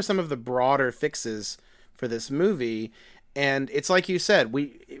 but what are some of the broader fixes for this movie. And it's like you said,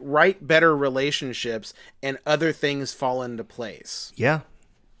 we write better relationships and other things fall into place. Yeah,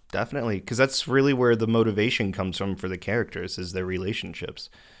 definitely. Because that's really where the motivation comes from for the characters, is their relationships.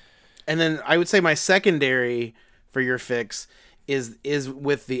 And then I would say my secondary for your fix is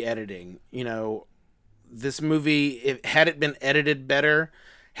with the editing. This movie, had it been edited better,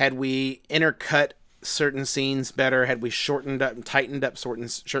 had we intercut certain scenes better, had we shortened up and tightened up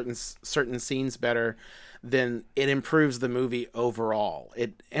certain scenes better, then it improves the movie overall.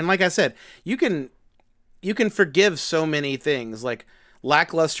 And like I said, you can forgive so many things. Like,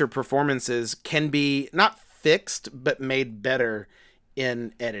 lackluster performances can be not fixed but made better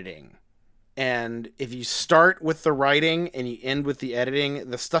in editing. And if you start with the writing and you end with the editing,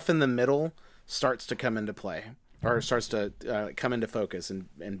 the stuff in the middle starts to come into play, or starts to come into focus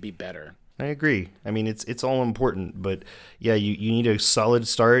and be better. I agree. I mean, it's all important, but yeah, you need a solid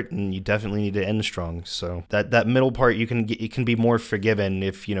start, and you definitely need to end strong. So that middle part, you can be more forgiven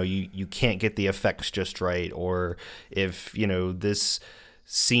if you can't get the effects just right, or if this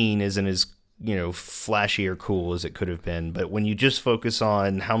scene isn't as flashy or cool as it could have been. But when you just focus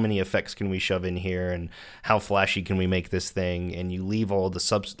on how many effects can we shove in here and how flashy can we make this thing, and you leave all the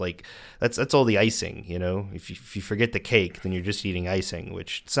that's all the icing. If you forget the cake, then you're just eating icing,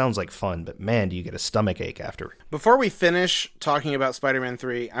 which sounds like fun, but man, do you get a stomach ache after. Before we finish talking about Spider-Man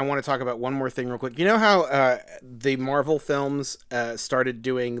 3, I want to talk about one more thing real quick. You know how the Marvel films started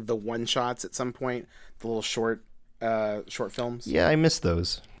doing the one-shots at some point, the little short films? Yeah, I missed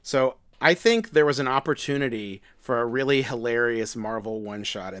those. So I think there was an opportunity for a really hilarious Marvel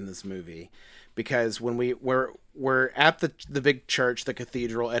one-shot in this movie, because when we're at the big church, the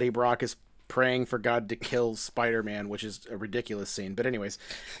cathedral, Eddie Brock is praying for God to kill Spider-Man, which is a ridiculous scene. But anyways,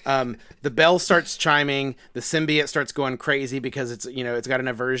 the bell starts chiming, the symbiote starts going crazy because it's got an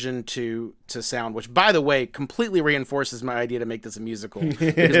aversion to sound, which, by the way, completely reinforces my idea to make this a musical.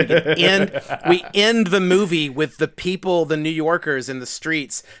 Because we end the movie with the people, the New Yorkers in the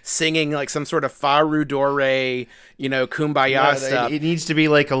streets, singing like some sort of Faru Dore, kumbaya stuff. It needs to be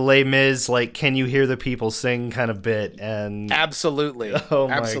like a Les Mis, like, can you hear the people sing kind of bit. And absolutely. Oh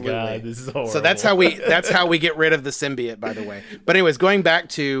my absolutely. God, this is horrible. So that's how we get rid of the symbiote, by the way. But anyways, going back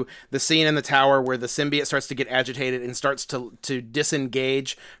to the scene in the tower where the symbiote starts to get agitated and starts to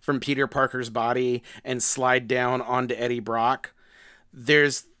disengage from Peter Parker's body and slide down onto Eddie Brock.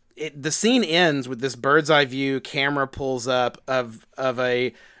 The scene ends with this bird's eye view, camera pulls up of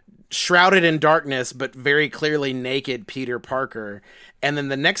a shrouded in darkness but very clearly naked Peter Parker. And then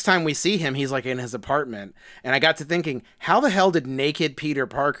the next time we see him, he's like in his apartment. And I got to thinking, how the hell did naked Peter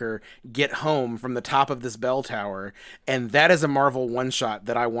Parker get home from the top of this bell tower? And that is a Marvel one-shot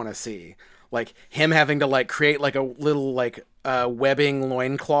that I want to see. Like, him having to like create like a little like webbing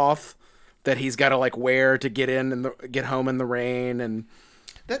loincloth that he's got to like wear to get in and get home in the rain. And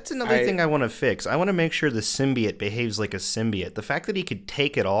that's another thing I want to fix. I want to make sure the symbiote behaves like a symbiote. The fact that he could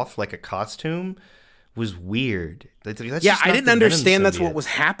take it off like a costume was weird. That's I didn't understand that's what was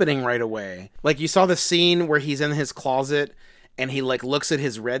happening right away. Like, you saw the scene where he's in his closet and he like looks at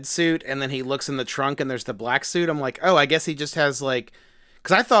his red suit, and then he looks in the trunk and there's the black suit. I'm like, oh, I guess he just has like,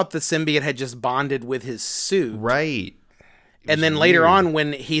 because I thought the symbiote had just bonded with his suit. Right. And then later on,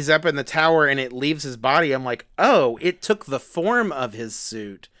 when he's up in the tower and it leaves his body, I'm like, oh, it took the form of his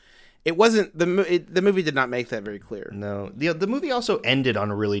suit. It wasn't the movie did not make that very clear. No, the movie also ended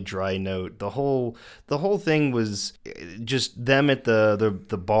on a really dry note. The whole thing was just them at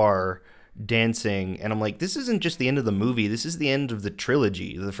the bar dancing, and I'm like, this isn't just the end of the movie. This is the end of the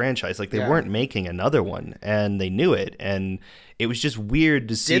trilogy, the franchise. Like, they weren't making another one, and they knew it, and it was just weird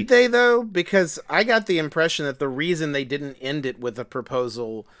to see. Did they though? Because I got the impression that the reason they didn't end it with a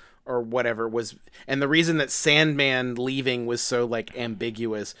proposal or whatever was, and the reason that Sandman leaving was so like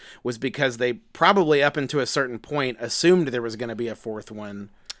ambiguous, was because they probably up until a certain point assumed there was going to be a fourth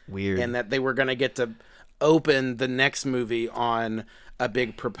one. Weird. And that they were going to get to open the next movie on a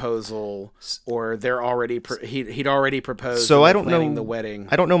big proposal, or they're already he'd already proposed. So I don't know the wedding.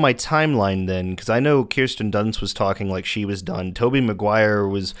 I don't know my timeline then, because I know Kirsten Dunst was talking like she was done. Tobey Maguire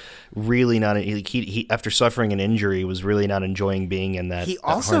was really not. He after suffering an injury was really not enjoying being in that. He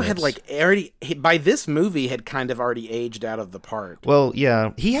also had like already by this movie had kind of already aged out of the part. Well,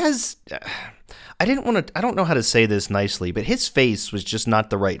 yeah, he has. I don't know how to say this nicely, but his face was just not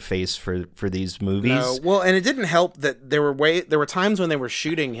the right face for these movies. No, well, and it didn't help that there were times when they were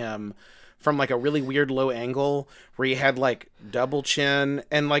shooting him from like a really weird low angle where he had like double chin,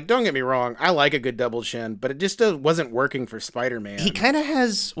 and like, don't get me wrong, I like a good double chin, but it just wasn't working for Spider-Man. He kind of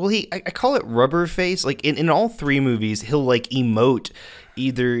has, well, I call it rubber face. Like in all three movies, he'll like emote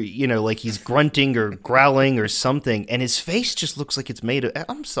either, like he's grunting or growling or something, and his face just looks like it's made of,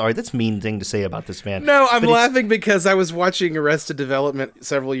 I'm sorry, that's a mean thing to say about this man. No, I'm laughing because I was watching Arrested Development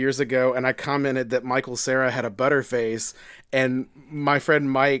several years ago, and I commented that Michael Cera had a butter face, And my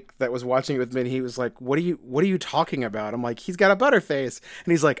friend Mike that was watching it with me, he was like, what are you talking about? I'm like, he's got a butterface.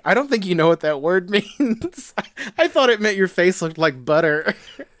 And he's like, I don't think you know what that word means. I thought it meant your face looked like butter.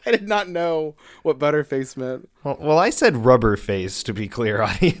 I did not know what butterface meant. Well, I said rubber face, to be clear,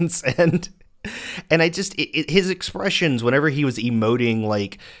 audience, and I just his expressions whenever he was emoting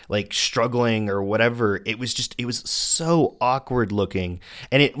like struggling or whatever, it was so awkward looking,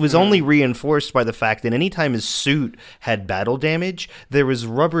 and it was only reinforced by the fact that anytime his suit had battle damage, there was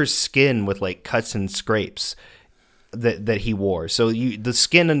rubber skin with like cuts and scrapes that he wore. So the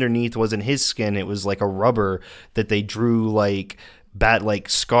skin underneath wasn't his skin, it was like a rubber that they drew like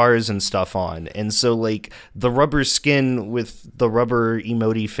scars and stuff on. And so like the rubber skin with the rubber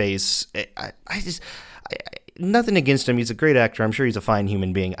emoji face, I nothing against him, he's a great actor, I'm sure he's a fine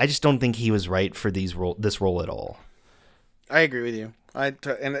human being, I just don't think he was right for this role at all. I agree with you.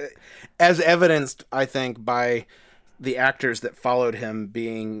 And as evidenced, I think, by the actors that followed him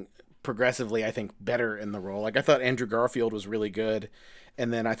being progressively, I think, better in the role. Like, I thought Andrew Garfield was really good.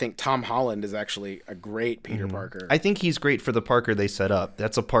 And then I think Tom Holland is actually a great Peter Parker. I think he's great for the Parker they set up.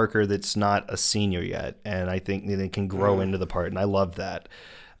 That's a Parker that's not a senior yet, and I think they can grow into the part, and I love that.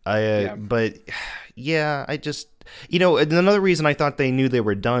 But yeah, I just, another reason I thought they knew they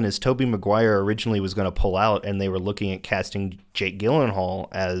were done is Tobey Maguire originally was going to pull out, and they were looking at casting Jake Gyllenhaal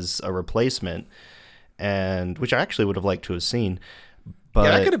as a replacement, and which I actually would have liked to have seen. But,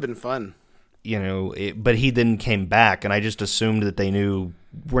 yeah, that could have been fun. But he then came back, and I just assumed that they knew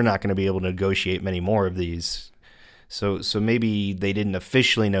we're not going to be able to negotiate many more of these. So maybe they didn't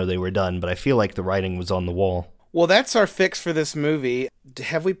officially know they were done, but I feel like the writing was on the wall. Well, that's our fix for this movie.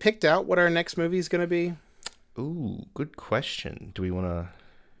 Have we picked out what our next movie is going to be? Ooh, good question. Do we want to...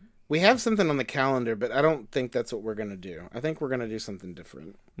 We have something on the calendar, but I don't think that's what we're going to do. I think we're going to do something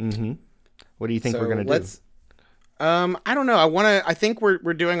different. Mm-hmm. What do you think we're going to do? I don't know. I think we're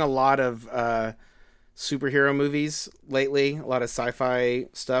doing a lot of superhero movies lately, a lot of sci-fi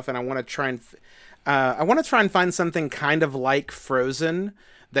stuff, and I want to try and find something kind of like Frozen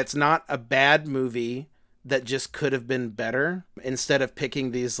that's not a bad movie that just could have been better, instead of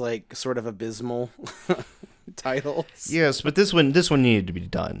picking these like sort of abysmal titles. Yes, but this one needed to be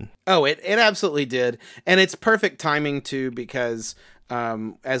done. Oh, it absolutely did, and it's perfect timing too, because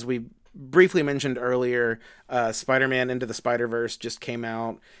as we briefly mentioned earlier, Spider-Man Into the Spider-Verse just came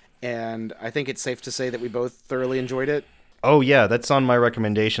out, and I think it's safe to say that we both thoroughly enjoyed it. Oh yeah, that's on my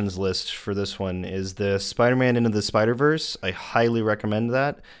recommendations list for this one, is the Spider-Man Into the Spider-Verse. I highly recommend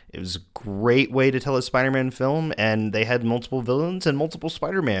that. It was a great way to tell a Spider-Man film, and they had multiple villains and multiple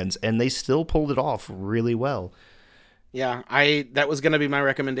Spider-Mans, and they still pulled it off really well. Yeah, that was going to be my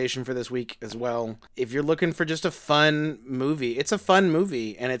recommendation for this week as well. If you're looking for just a fun movie, it's a fun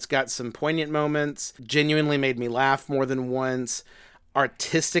movie, and it's got some poignant moments, genuinely made me laugh more than once.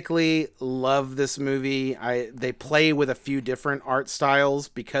 Artistically, love this movie. They play with a few different art styles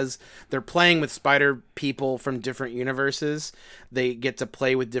because they're playing with spider people from different universes. They get to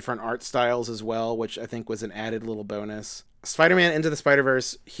play with different art styles as well, which I think was an added little bonus. Spider-Man Into the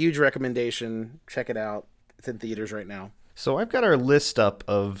Spider-Verse, huge recommendation. Check it out. It's in theaters right now. So I've got our list up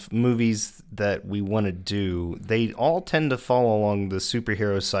of movies that we want to do. They all tend to fall along the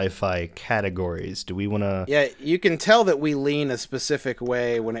superhero sci-fi categories. Do we want to... Yeah, you can tell that we lean a specific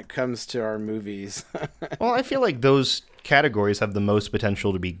way when it comes to our movies. Well, I feel like those categories have the most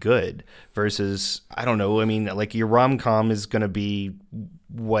potential to be good versus, I don't know, I mean, like your rom-com is going to be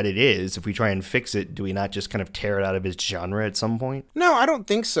what it is. If we try and fix it, do we not just kind of tear it out of its genre at some point? No, I don't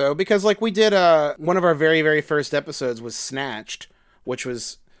think so, because like we did one of our very, very first episodes was Snatched, which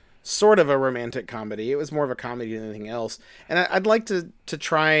was sort of a romantic comedy. It was more of a comedy than anything else. And I'd like to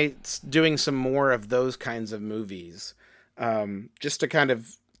try doing some more of those kinds of movies, just to kind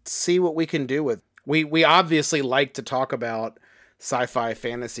of see what we can do with. We obviously like to talk about sci-fi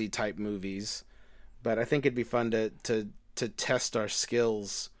fantasy type movies, but I think it'd be fun to test our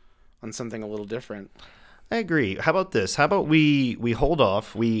skills on something a little different. I agree. How about this? How about we hold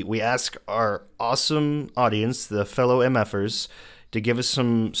off? We ask our awesome audience, the fellow MFers, to give us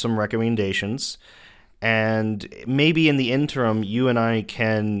some recommendations. And maybe in the interim, you and I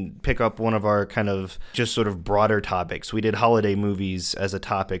can pick up one of our kind of just sort of broader topics. We did holiday movies as a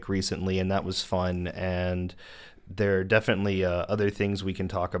topic recently, and that was fun. And there are definitely other things we can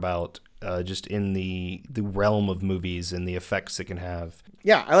talk about just in the realm of movies and the effects it can have.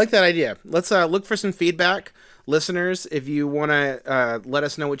 Yeah, I like that idea. Let's look for some feedback. Listeners, if you want to let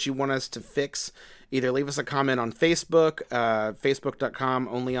us know what you want us to fix either leave us a comment on Facebook, facebook.com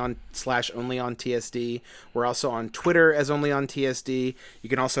onlyontSD. We're also on Twitter as onlyontSD. You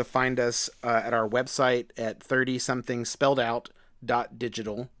can also find us at our website at 30something spelled out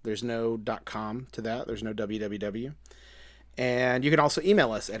 .digital. There's no .com to that. There's no www. And you can also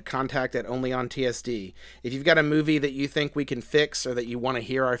email us at contact@onlyontSD. If you've got a movie that you think we can fix or that you want to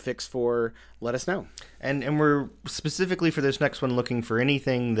hear our fix for, let us know. And we're specifically for this next one looking for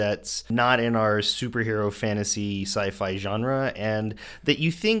anything that's not in our superhero fantasy sci-fi genre and that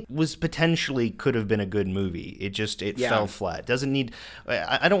you think was potentially could have been a good movie. It fell flat. Doesn't need.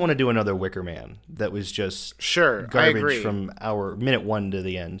 I don't want to do another Wicker Man that was just garbage I agree. from our minute one to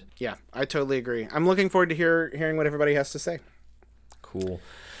the end. Yeah, I totally agree. I'm looking forward to hearing what everybody has to say. Cool.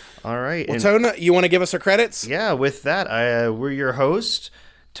 All right. Well, Tona, you want to give us our credits? Yeah, with that, we're your host,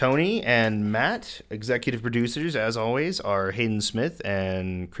 Tony and Matt. Executive producers, as always, are Hayden Smith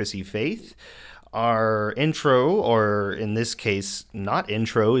and Chrissy Faith. Our intro, or in this case, not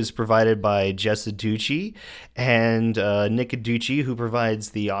intro, is provided by Jessa Ducci and Nick Ducci, who provides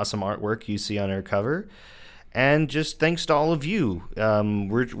the awesome artwork you see on our cover. And just thanks to all of you.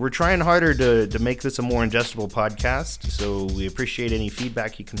 We're trying harder to make this a more ingestible podcast, so we appreciate any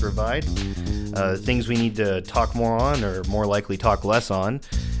feedback you can provide. Things we need to talk more on, or more likely talk less on.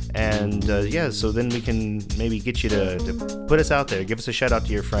 And so then we can maybe get you to put us out there. Give us a shout out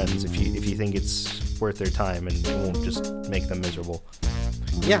to your friends if you think it's worth their time and it won't just make them miserable.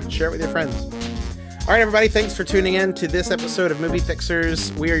 Yeah, share it with your friends. All right, everybody, thanks for tuning in to this episode of Movie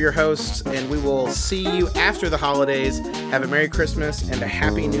Fixers. We are your hosts, and we will see you after the holidays. Have a Merry Christmas and a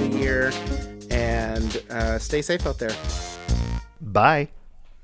Happy New Year, and stay safe out there. Bye.